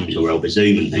Teams or over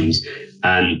Zoom and things.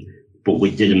 But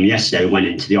we did them yesterday. We went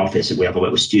into the office and we have a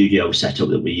little studio set up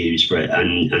that we use for it.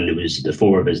 And there was the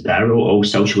 4 of us there, all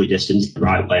socially distanced the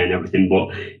right way and everything. But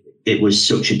it was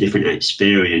such a different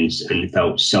experience and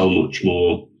felt so much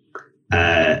more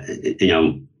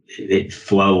it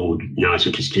flowed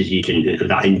nicely because you can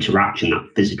that interaction, that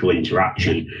physical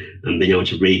interaction, and being able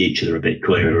to read each other a bit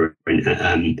clearer.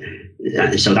 And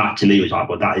so that to me was like,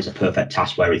 well, that is a perfect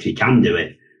task where if you can do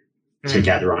it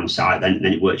together on site, then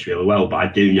it works really well. But I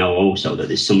do know also that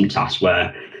there's some tasks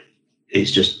where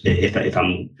it's just if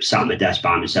I'm sat at my desk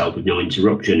by myself with no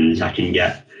interruptions, I can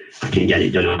get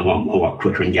it done a lot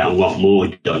quicker and get a lot more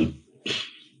done.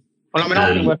 Well, I mean,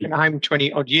 I've been working at home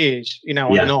 20 odd years,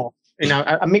 on and off,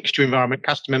 a mixture environment,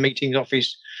 customer meetings,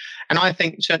 office. And I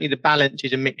think certainly the balance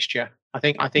is a mixture. I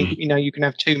think, you can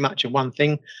have too much of one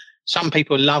thing. Some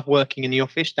people love working in the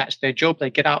office. That's their job. They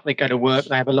get up, they go to work.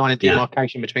 They have a line of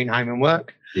demarcation between home and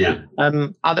work. Yeah.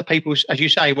 Other people, as you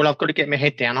say, well, I've got to get my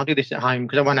head down. I'll do this at home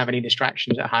because I won't have any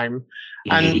distractions at home.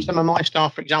 And some of my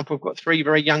staff, for example, have got 3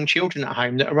 very young children at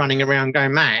home that are running around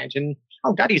going mad. And,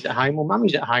 daddy's at home or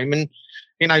mummy's at home. And,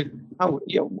 I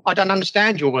don't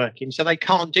understand you're working. So they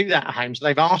can't do that at home. So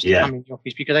they've asked to come in the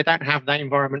office because they don't have that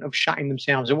environment of shutting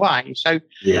themselves away. So,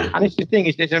 and it's the thing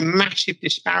is there's a massive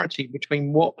disparity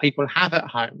between what people have at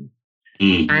home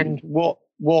and what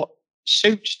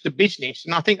suits the business.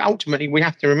 And I think ultimately we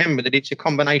have to remember that it's a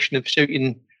combination of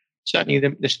suiting certainly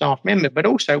the staff member, but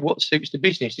also what suits the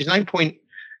business. There's no point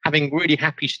having really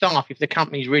happy staff if the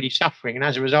company's really suffering, and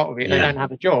as a result of it, they don't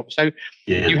have a job. So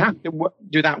you have to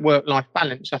do that work-life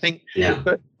balance, I think.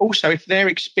 But also, if their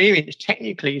experience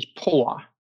technically is poor,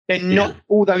 then not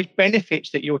all those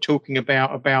benefits that you're talking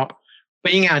about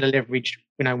being able to leverage,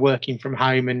 working from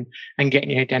home and getting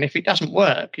your head down. If it doesn't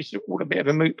work, it's all a bit of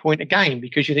a moot point again,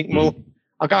 because you think, well,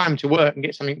 I'll go home to work and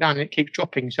get something done, and it keeps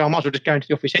dropping, so I might as well just go into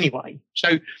the office anyway.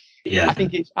 So I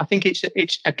think it's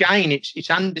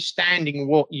understanding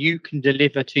what you can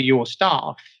deliver to your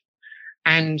staff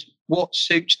and what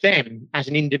suits them as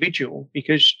an individual,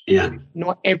 because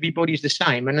not everybody's the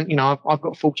same. And I've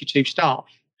got 42 staff,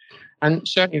 and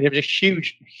certainly there's a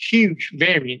huge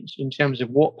variance in terms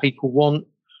of what people want,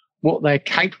 what they're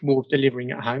capable of delivering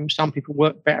at home. Some people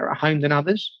work better at home than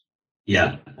others.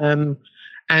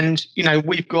 And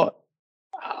we've got,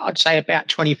 I'd say, about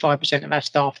 25% of our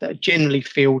staff that are generally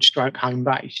field/home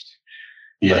based.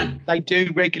 But they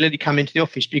do regularly come into the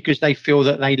office because they feel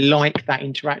that they like that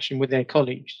interaction with their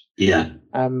colleagues.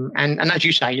 And as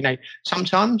you say,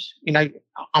 sometimes, I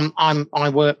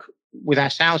work with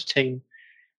our sales team.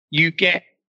 You can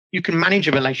manage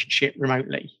a relationship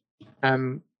remotely.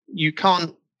 You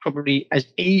can't probably as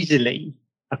easily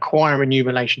acquire a new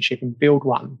relationship and build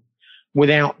one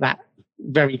without that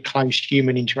very close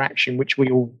human interaction, which we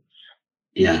all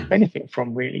benefit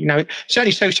from, really.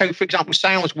 Certainly. So for example,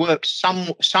 sales works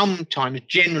sometimes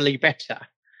generally better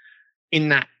in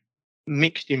that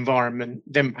mixed environment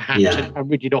than perhaps a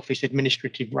rigid office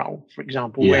administrative role, for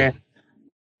example, where,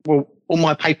 well, all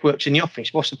my paperwork's in the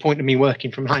office. What's the point of me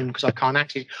working from home because I can't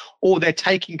access it? Or they're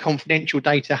taking confidential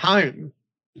data home,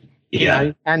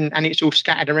 and it's all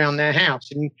scattered around their house.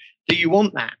 And do you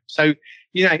want that? So,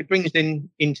 it brings then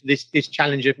into this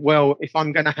challenge of, well, if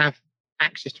I'm going to have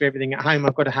access to everything at home,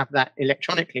 I've got to have that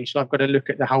electronically. So I've got to look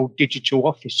at the whole digital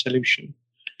office solution,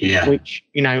 which,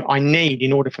 I need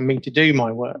in order for me to do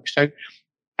my work. So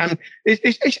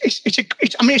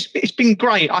it's been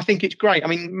great. I think it's great. I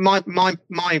mean, my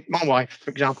wife,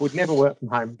 for example, would never work from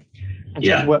home. And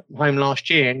she worked from home last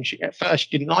year, and at first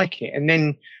she didn't like it. And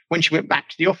then when she went back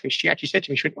to the office, she actually said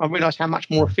to me, I realised how much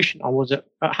more efficient I was at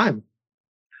home.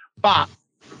 But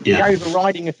the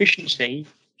overriding efficiency,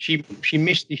 she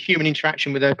missed the human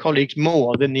interaction with her colleagues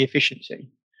more than the efficiency.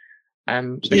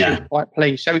 So she was quite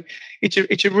pleased. So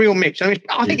it's a real mix. I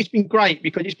think it's been great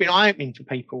because it's been eye-opening for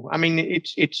people. I mean,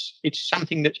 it's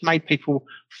something that's made people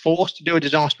forced to do a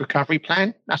disaster recovery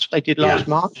plan. That's what they did last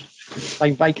March.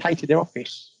 They vacated their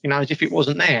office, as if it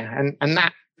wasn't there. And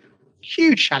that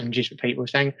huge challenges for people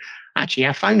saying, actually,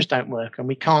 our phones don't work and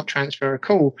we can't transfer a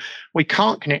call. We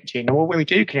can't connect in, or when we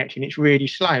do connect in, it's really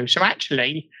slow. So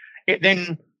actually, it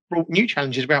then brought new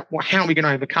challenges about how are we going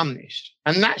to overcome this?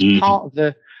 And that's part of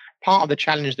the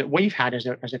challenge that we've had as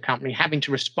a company, having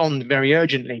to respond very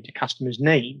urgently to customers'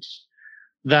 needs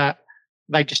that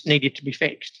they just needed to be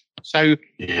fixed. So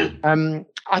I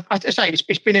say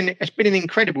it's been an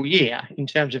incredible year in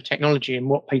terms of technology and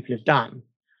what people have done.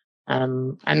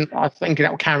 And I think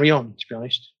that will carry on, to be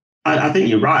honest. I think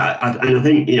you're right. And I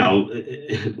think,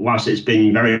 whilst it's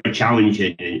been very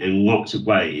challenging in lots of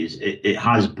ways, it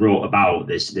has brought about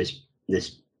this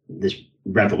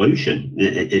revolution.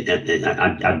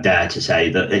 I dare to say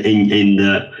that in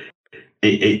that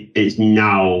it's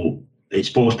now it's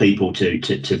forced people to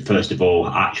first of all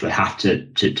actually have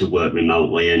to work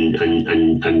remotely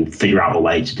and figure out a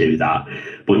way to do that.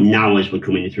 But now, as we're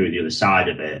coming through the other side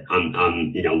of it,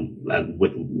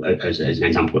 as an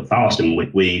example at Thorsten,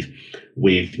 we've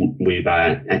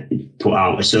put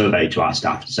out a survey to our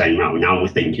staff saying, right, now we're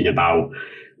thinking about,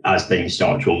 as things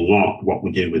start to unlock, what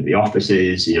we do with the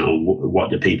offices, what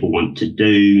do people want to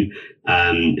do,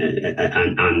 and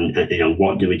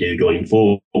what do we do going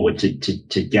forward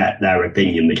to get their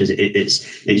opinion, because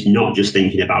it's not just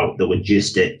thinking about the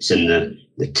logistics and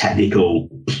the technical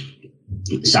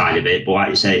side of it, but like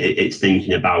you say, it's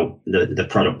thinking about the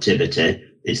productivity.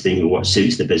 It's thinking what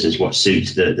suits the business, what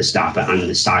suits the staff, and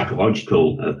the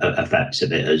psychological effects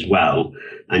of it as well.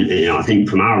 And I think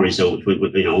from our results, a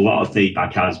lot of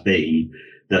feedback has been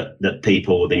that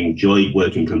people have enjoyed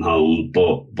working from home,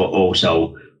 but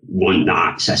also want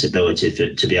that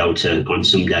accessibility to be able to, on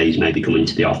some days, maybe come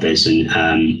into the office, and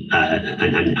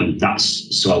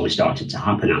that's slowly started to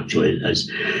happen actually.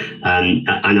 And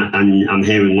I'm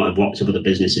hearing lots of other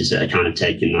businesses that are kind of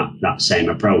taking that same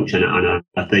approach, and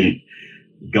I think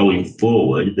going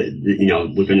forward,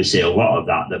 we're going to see a lot of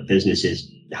that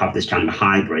businesses have this kind of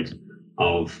hybrid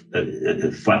of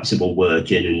flexible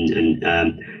working, and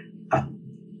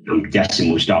I'm guessing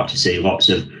we'll start to see lots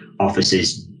of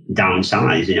offices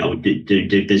downsize.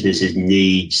 Do businesses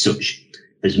need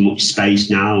as much space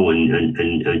now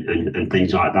and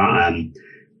things like that?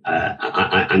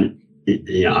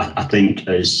 I think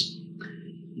as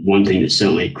one thing that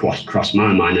certainly crossed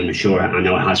my mind, and I'm sure I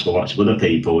know it has for lots of other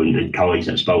people and colleagues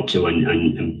I've spoke to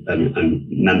and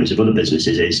members of other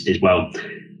businesses is, well,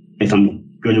 if I'm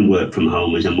going to work from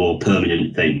home as a more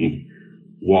permanent thing,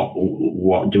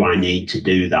 what do I need to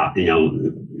do that?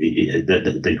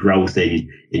 The growth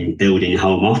in building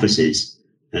home offices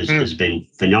has been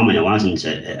phenomenal, hasn't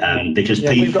it? Because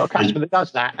we've got a customer that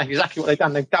does that. That's exactly what they've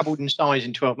done. They've doubled in size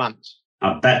in 12 months.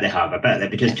 I bet they have.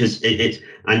 Because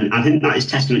and I think that is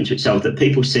testament to itself that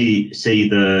people see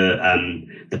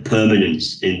the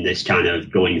permanence in this kind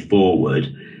of going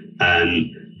forward,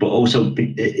 but also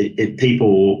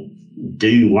people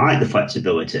do like the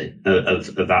flexibility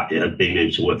of being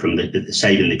able to work from the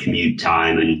saving the commute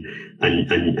time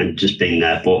and just being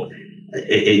there. But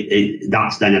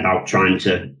that's then about trying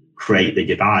to create the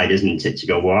divide, isn't it? To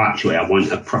go, well, actually, I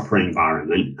want a proper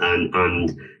environment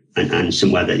and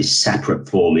somewhere that is separate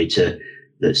for me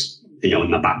that's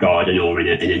in my back garden or in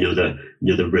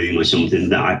another room or something,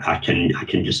 that I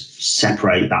can just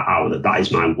separate that out. That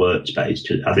is my workspace.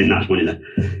 I think that's one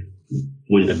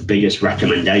of the biggest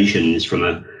recommendations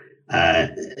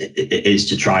is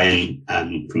to try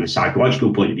and from a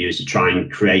psychological point of view, is to try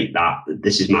and create that.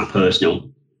 This is my personal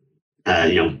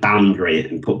boundary,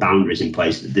 and put boundaries in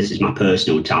place. This is my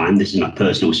personal time. This is my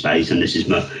personal space, and this is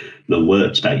my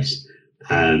workspace.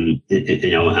 One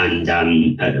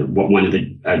of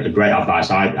the great advice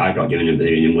I got given at the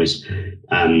beginning was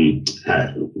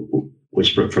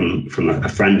from a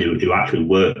friend who actually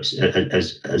works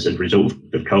as a result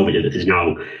of COVID, is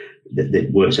now that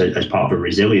works as part of a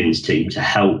resilience team to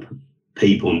help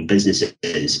people and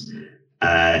businesses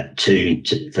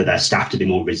for their staff to be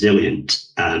more resilient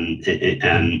and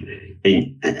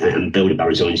build up that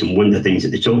resilience. And one of the things that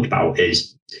they talk about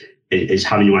is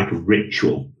having like a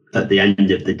ritual at the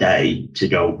end of the day to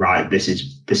go, right, this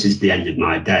is the end of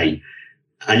my day.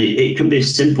 And it can be a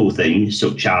simple thing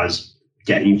such as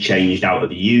getting changed out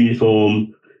of a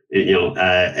uniform,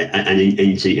 and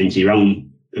into your own,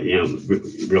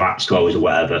 relaxed clothes or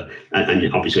whatever.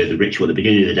 And obviously the ritual at the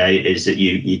beginning of the day is that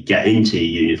you get into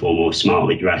your uniform or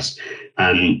smartly dressed,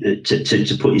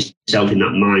 to put yourself in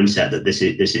that mindset that this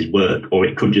is work. Or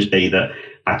it could just be that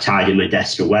I tidy my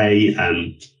desk away,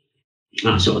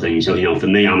 that sort of thing. So, for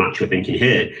me, I'm actually thinking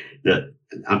here that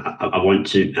I'm going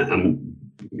to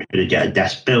get a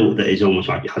desk built that is almost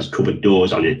like it has cupboard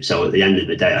doors on it. So at the end of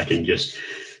the day, I can just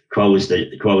close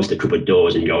the cupboard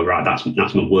doors and go, right, that's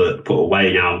my work put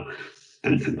away now,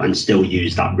 and still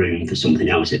use that room for something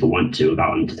else if I want to,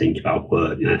 without having to think about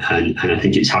work. And I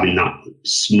think it's having that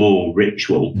small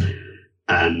ritual.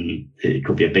 It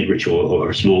could be a big ritual or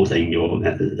a small thing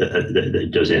that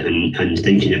does it, and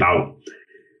thinking about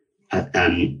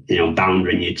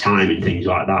bounding your time and things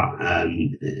like that.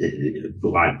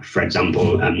 Like, for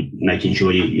example, making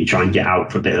sure you try and get out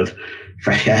for a bit of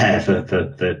fresh air for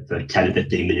 10 or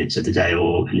 15 minutes of the day,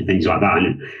 or things like that.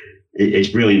 And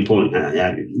it's really important.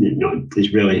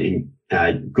 It's really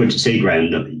good to see,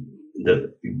 Graham,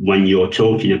 that when you're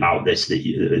talking about this, that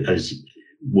you, as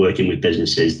working with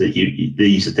businesses, that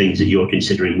these are things that you're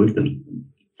considering with them.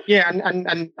 Yeah,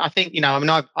 and I think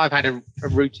I've had a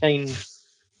routine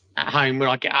at home where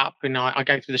I get up and I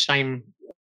go through the same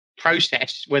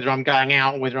process, whether I'm going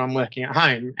out or whether I'm working at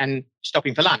home, and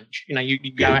stopping for lunch.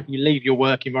 You go out, you leave your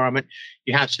work environment,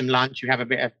 you have some lunch, you have a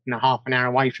bit of half an hour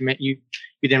away from it, you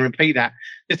then repeat that.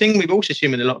 The thing we've also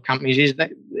seen with a lot of companies is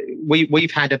that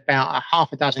we've had about a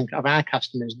half a dozen of our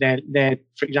customers, their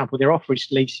for example, their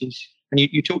office leases, and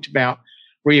you talked about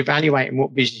reevaluating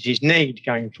what businesses need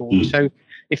going forward. So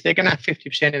if they're going to have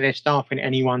 50% of their staff in at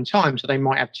any one time, so they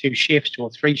might have 2 shifts or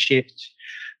 3 shifts,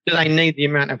 do they need the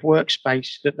amount of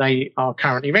workspace that they are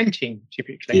currently renting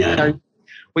typically? Yeah. So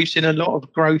we've seen a lot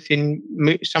of growth in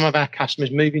some of our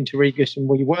customers moving to Regus and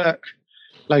WeWork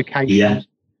locations. Yeah.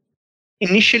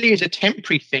 Initially as a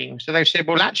temporary thing. So they've said,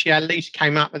 well, actually our lease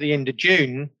came up at the end of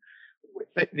June.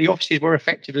 The offices were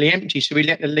effectively empty, so we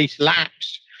let the lease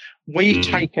lapse. We've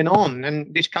taken on,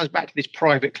 and this comes back to this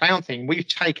private cloud thing, we've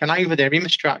taken over their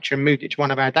infrastructure and moved it to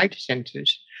one of our data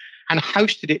centers and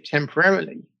hosted it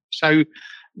temporarily. So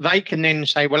they can then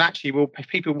say, well, actually, if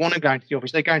people want to go into the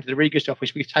office, they go into the Regus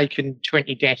office. We've taken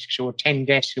 20 desks or 10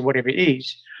 desks or whatever it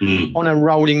is on a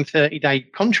rolling 30-day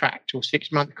contract or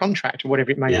 6-month contract or whatever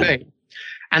it may be.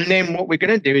 And then what we're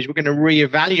going to do is we're going to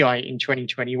reevaluate in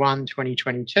 2021,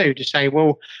 2022 to say,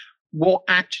 well, what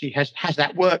actually has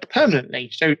that worked permanently?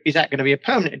 So is that going to be a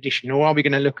permanent addition, or are we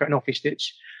going to look at an office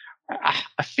that's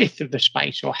a fifth of the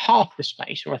space or half the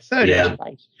space or a third of the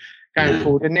space going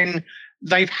forward? And then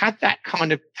they've had that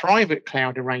kind of private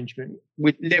cloud arrangement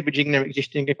with leveraging their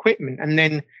existing equipment. And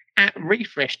then at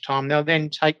refresh time, they'll then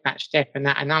take that step and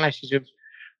that analysis of,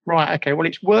 right, okay, well,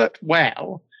 it's worked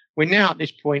well. We're now at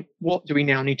this point, what do we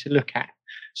now need to look at?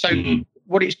 So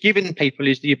what it's given people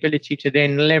is the ability to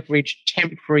then leverage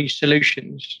temporary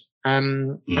solutions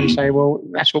and say, well,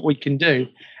 that's what we can do.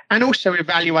 And also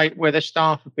evaluate whether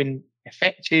staff have been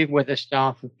effective, whether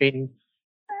staff have been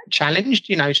challenged.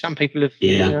 Some people have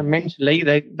mentally,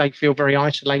 they feel very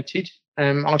isolated.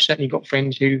 I've certainly got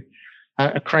friends who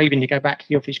are craving to go back to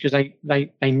the office because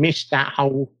they miss that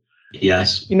whole.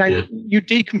 Yes. You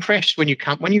decompress when you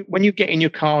come, when you get in your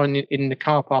car in the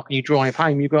car park and you drive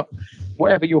home, you've got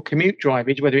whatever your commute drive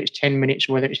is, whether it's 10 minutes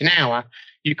or whether it's an hour,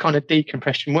 you kind of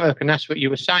decompress from work. And that's what you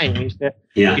were saying, is that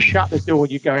you shut the door,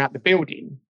 you go out the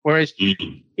building. Whereas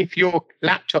if your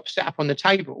laptop's set up on the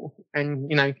table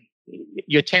and,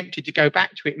 you're tempted to go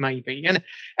back to it maybe, and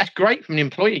that's great from an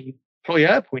employer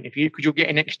point of view because you'll get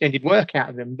an extended work out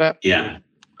of them. But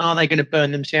are they going to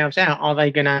burn themselves out? Are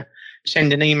they going to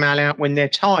send an email out when they're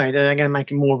tired? Are they going to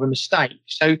make more of a mistake?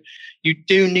 So you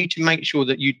do need to make sure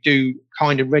that you do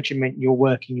kind of regiment your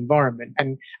working environment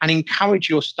and encourage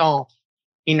your staff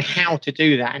in how to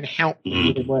do that and help them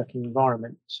with the working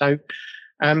environment. So,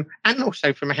 and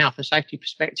also from a health and safety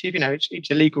perspective, it's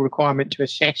a legal requirement to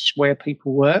assess where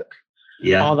people work.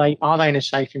 Yeah. Are they in a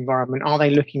safe environment? Are they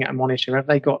looking at a monitor? Have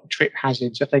they got trip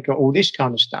hazards? Have they got all this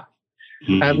kind of stuff?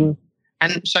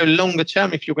 And so longer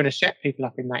term, if you're going to set people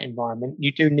up in that environment,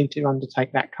 you do need to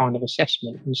undertake that kind of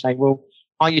assessment and say, well,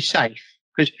 are you safe?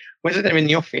 Because whether they're in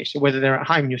the office or whether they're at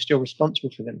home, you're still responsible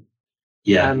for them.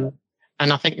 Yeah.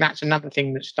 And I think that's another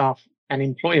thing that staff and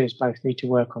employers both need to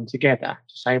work on together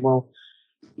to say, well,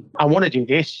 I want to do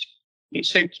this. It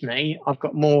suits me. I've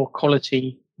got more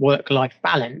quality work-life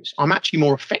balance. I'm actually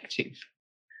more effective.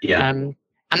 Yeah. And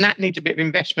that needs a bit of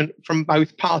investment from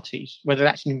both parties, whether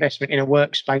that's an investment in a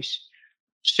workspace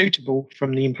suitable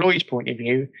from the employee's point of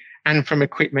view and from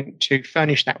equipment to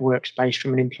furnish that workspace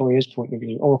from an employer's point of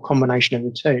view, or a combination of the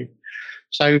two.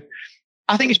 So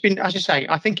I think it's been, as I say,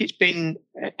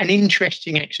 an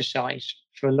interesting exercise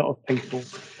for a lot of people.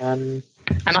 And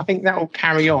I think that will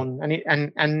carry on,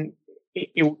 and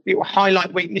it will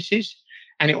highlight weaknesses,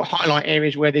 and it will highlight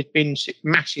areas where there's been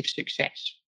massive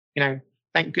success.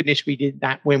 Thank goodness we did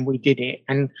that when we did it.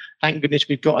 And thank goodness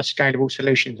we've got a scalable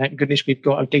solution. Thank goodness we've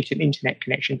got a decent internet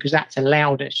connection, because that's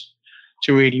allowed us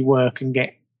to really work and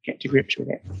get to grips with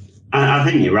it. I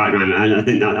think you're right, man. And I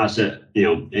think that's it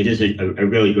is a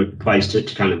really good place to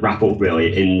kind of wrap up,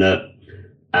 really, in that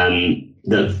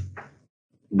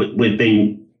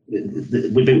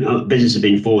business have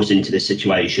been forced into this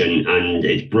situation, and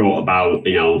it's brought about,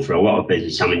 for a lot of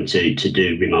business having to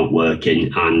do remote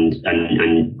working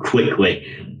and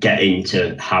quickly get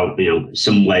into how,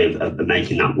 some way of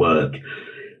making that work.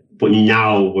 But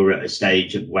now we're at a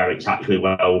stage of where it's actually,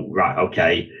 well, right,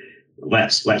 okay,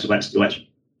 let's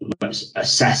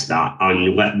assess that,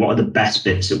 and what are the best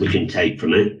bits that we can take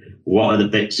from it? What are the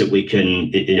bits that we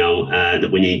can, that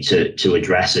we need to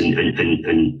address and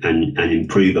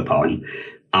improve upon?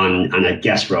 And I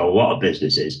guess for a lot of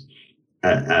businesses,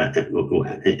 how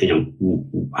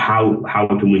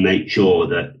can we make sure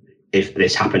that if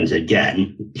this happens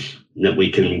again, that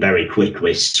we can very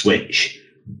quickly switch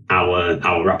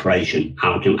our operation.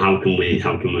 How can we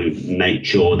make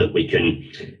sure that we can,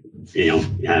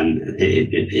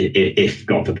 if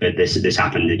God forbid this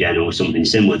happened again or something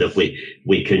similar, that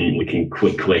we can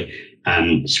quickly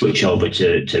switch over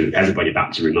to everybody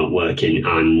back to remote working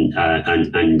and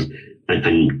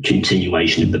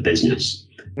continuation of the business.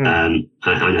 And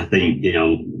I think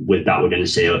with that we're going to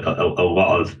see a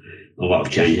lot of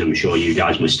change. I'm sure you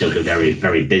guys must still be very,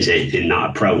 very busy in that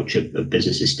approach of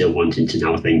businesses still wanting to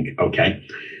now think, okay,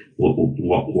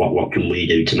 what can we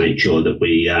do to make sure that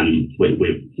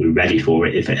we're ready for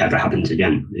it if it ever happens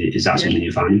again? Is that something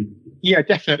you find? Yeah,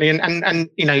 definitely. And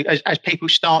as people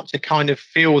start to kind of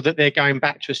feel that they're going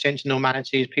back to a sense of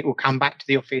normality, as people come back to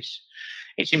the office,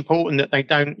 it's important that they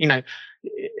don't,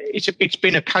 it's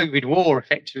been a COVID war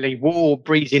effectively. War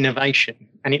breeds innovation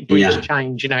and it breeds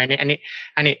change, and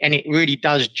it really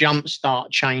does jumpstart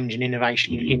change and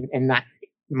innovation in that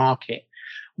market.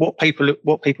 What people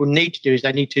need to do is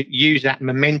they need to use that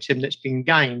momentum that's been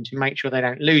gained to make sure they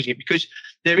don't lose it, because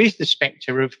there is the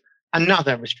spectre of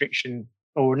another restriction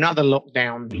or another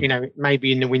lockdown,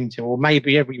 maybe in the winter or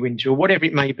maybe every winter or whatever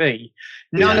it may be.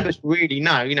 None of us really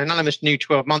know. None of us knew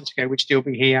 12 months ago we'd still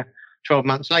be here 12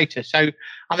 months later. So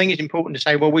I think it's important to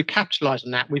say, well, we've capitalised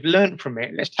on that. We've learned from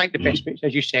it. Let's take the best bits,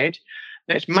 as you said.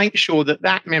 Let's make sure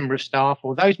that member of staff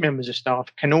or those members of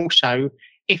staff can also,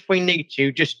 if we need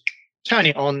to, just turn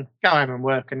it on, go home and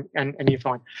work, and you're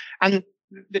fine. And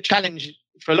the challenge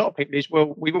for a lot of people is,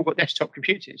 well, we've all got desktop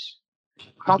computers.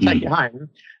 Can't take it home.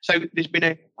 So there's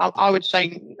been I would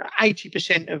say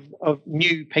 80% of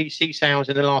new PC sales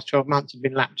in the last 12 months have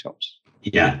been laptops.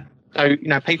 Yeah. So,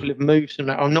 people have moved from,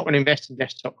 I'm not going to invest in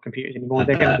desktop computers anymore.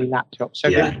 They're going to be laptops.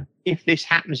 So that if this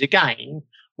happens again,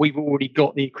 we've already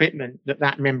got the equipment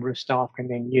that member of staff can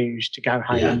then use to go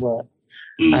home and work.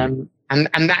 And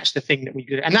that's the thing that we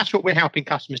do. And that's what we're helping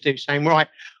customers do, saying, right,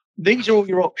 these are all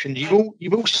your options.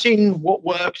 You've all seen what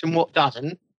works and what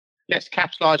doesn't. Let's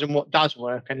capitalise on what does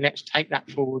work and let's take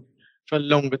that forward for a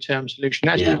longer term solution.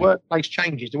 As the workplace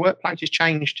changes, the workplace has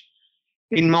changed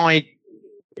in my,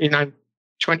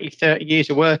 20, 30 years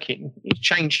of working. It's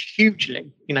changed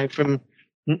hugely, from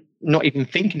not even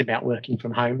thinking about working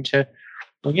from home to,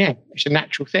 it's a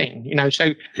natural thing,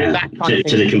 so that kind of thing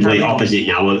to the complete opposite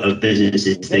now of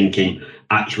businesses thinking,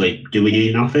 actually, do we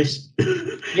need an office?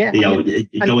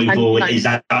 Going forward, is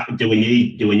that, do we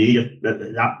need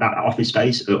that office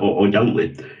space or don't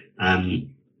we? I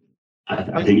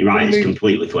think you're right. It's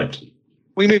completely flipped.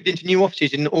 We moved into new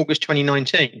offices in August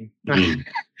 2019.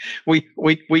 We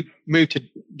moved to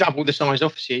double the size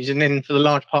offices, and then for the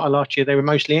large part of last year, they were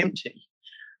mostly empty.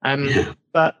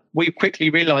 But we quickly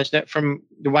realised that from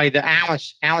the way that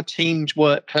our teams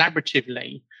work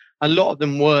collaboratively, a lot of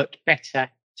them worked better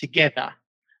together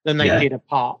than they did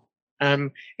apart.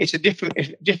 It's a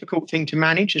difficult thing to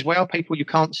manage as well. People you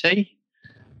can't see.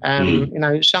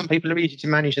 Some people are easier to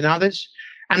manage than others,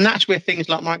 and that's where things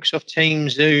like Microsoft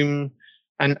Teams, Zoom,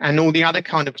 and all the other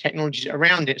kind of technologies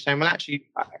around it, saying, well, actually,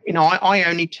 I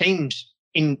only Teams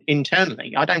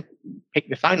internally. I don't pick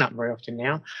the phone up very often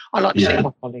now. I like to see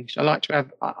my colleagues. I like to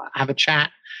have a chat,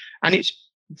 and it's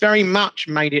very much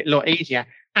made it a lot easier.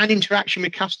 And interaction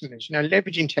with customers,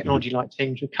 leveraging technology like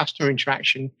Teams with customer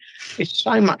interaction is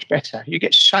so much better. You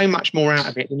get so much more out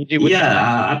of it than you do with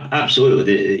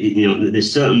absolutely.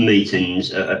 There's certain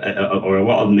meetings or a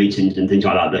lot of meetings and things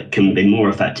like that can be more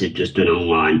effective just done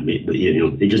online. But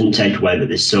it doesn't take away that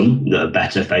there's some that are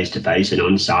better face to face and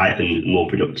on site and more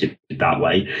productive that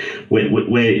way.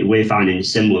 We're finding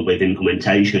similar with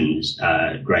implementations,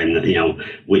 Graham. That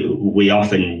we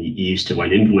often used to,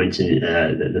 when implementing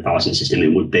the Parsons system,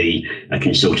 it would be a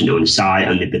consultant on site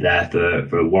and they'd be there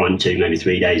for 1, 2, maybe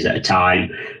 3 days at a time,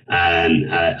 and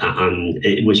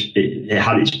it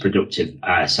had its productive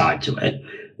side to it.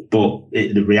 But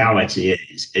the reality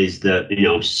is that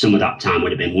some of that time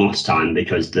would have been lost time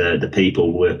because the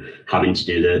people were having to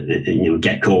do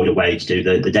get called away to do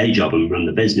the day job and run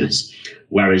the business.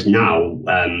 Whereas now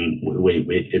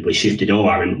we shifted all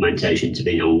our implementation to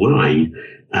being online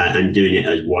and doing it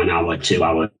as 1 hour, 2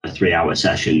 hour, 3 hour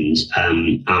sessions,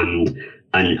 and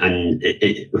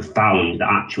it found that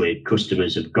actually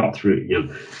customers have got through,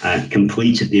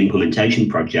 completed the implementation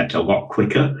project a lot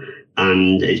quicker.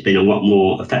 And it's been a lot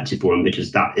more effective for them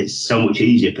because it's so much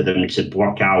easier for them to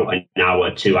block out an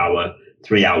hour, 2 hour,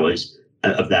 3 hours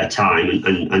of their time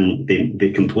and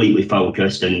be completely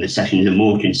focused. And the sessions are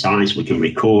more concise. We can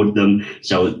record them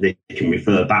so they can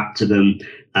refer back to them.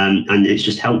 And it's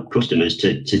just helped customers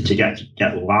to get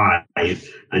live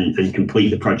and complete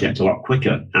the project a lot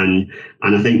quicker. And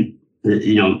I think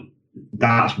that,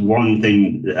 that's one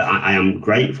thing that I am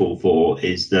grateful for,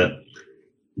 is that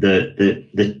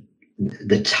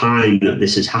the time that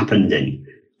this has happened in,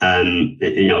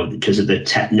 because of the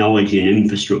technology and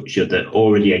infrastructure that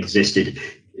already existed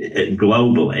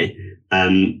globally,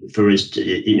 for us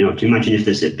to imagine if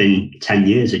this had been 10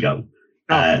 years ago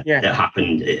that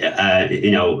happened,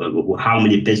 how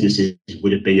many businesses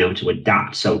would have been able to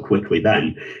adapt so quickly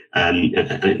then, and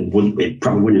it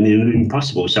probably wouldn't have been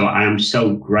possible. So I am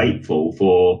so grateful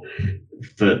for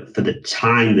the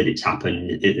time that it's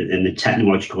happened in the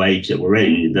technological age that we're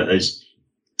in, that has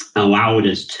allowed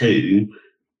us to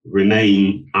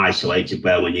remain isolated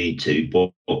where we need to,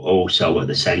 but also at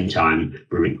the same time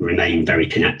remain very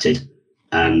connected.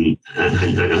 And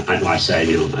like I say,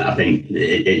 I think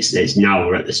it's now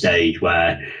we're at the stage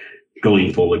where,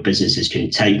 going forward, businesses can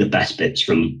take the best bits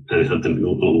from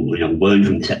learn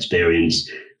from this experience,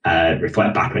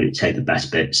 reflect back on it, take the best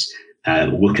bits,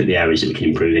 look at the areas that we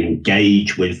can improve,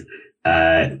 engage with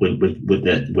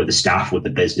the staff, with the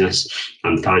business,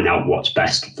 and find out what's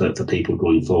best for people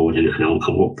going forward. And I'll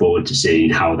look forward to seeing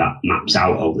how that maps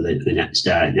out over the next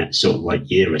sort of like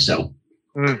year or so.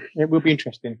 It will be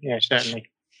interesting. Yeah, certainly.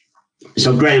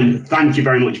 So, Graham, thank you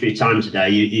very much for your time today.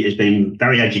 It's been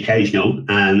very educational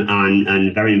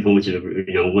and very informative.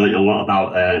 Learned a lot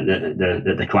about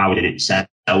the cloud in itself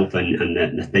and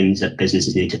the things that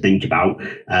businesses need to think about.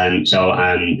 So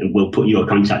we'll put your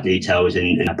contact details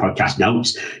in the podcast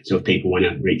notes. So if people want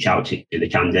to reach out to you, they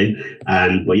can do.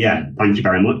 But yeah, thank you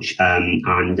very much.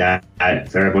 And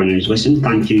for everyone who's listened,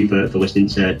 thank you for listening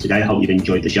to today. I hope you've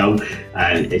enjoyed the show.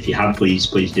 If you have, please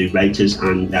do rate us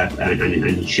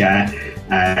and share.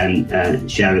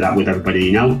 Share that with everybody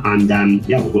you know. And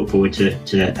we'll look forward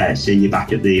to seeing you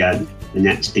back at the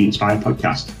next Inspire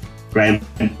podcast. Graham,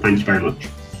 thank you very much.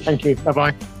 Thank you.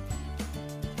 Bye-bye.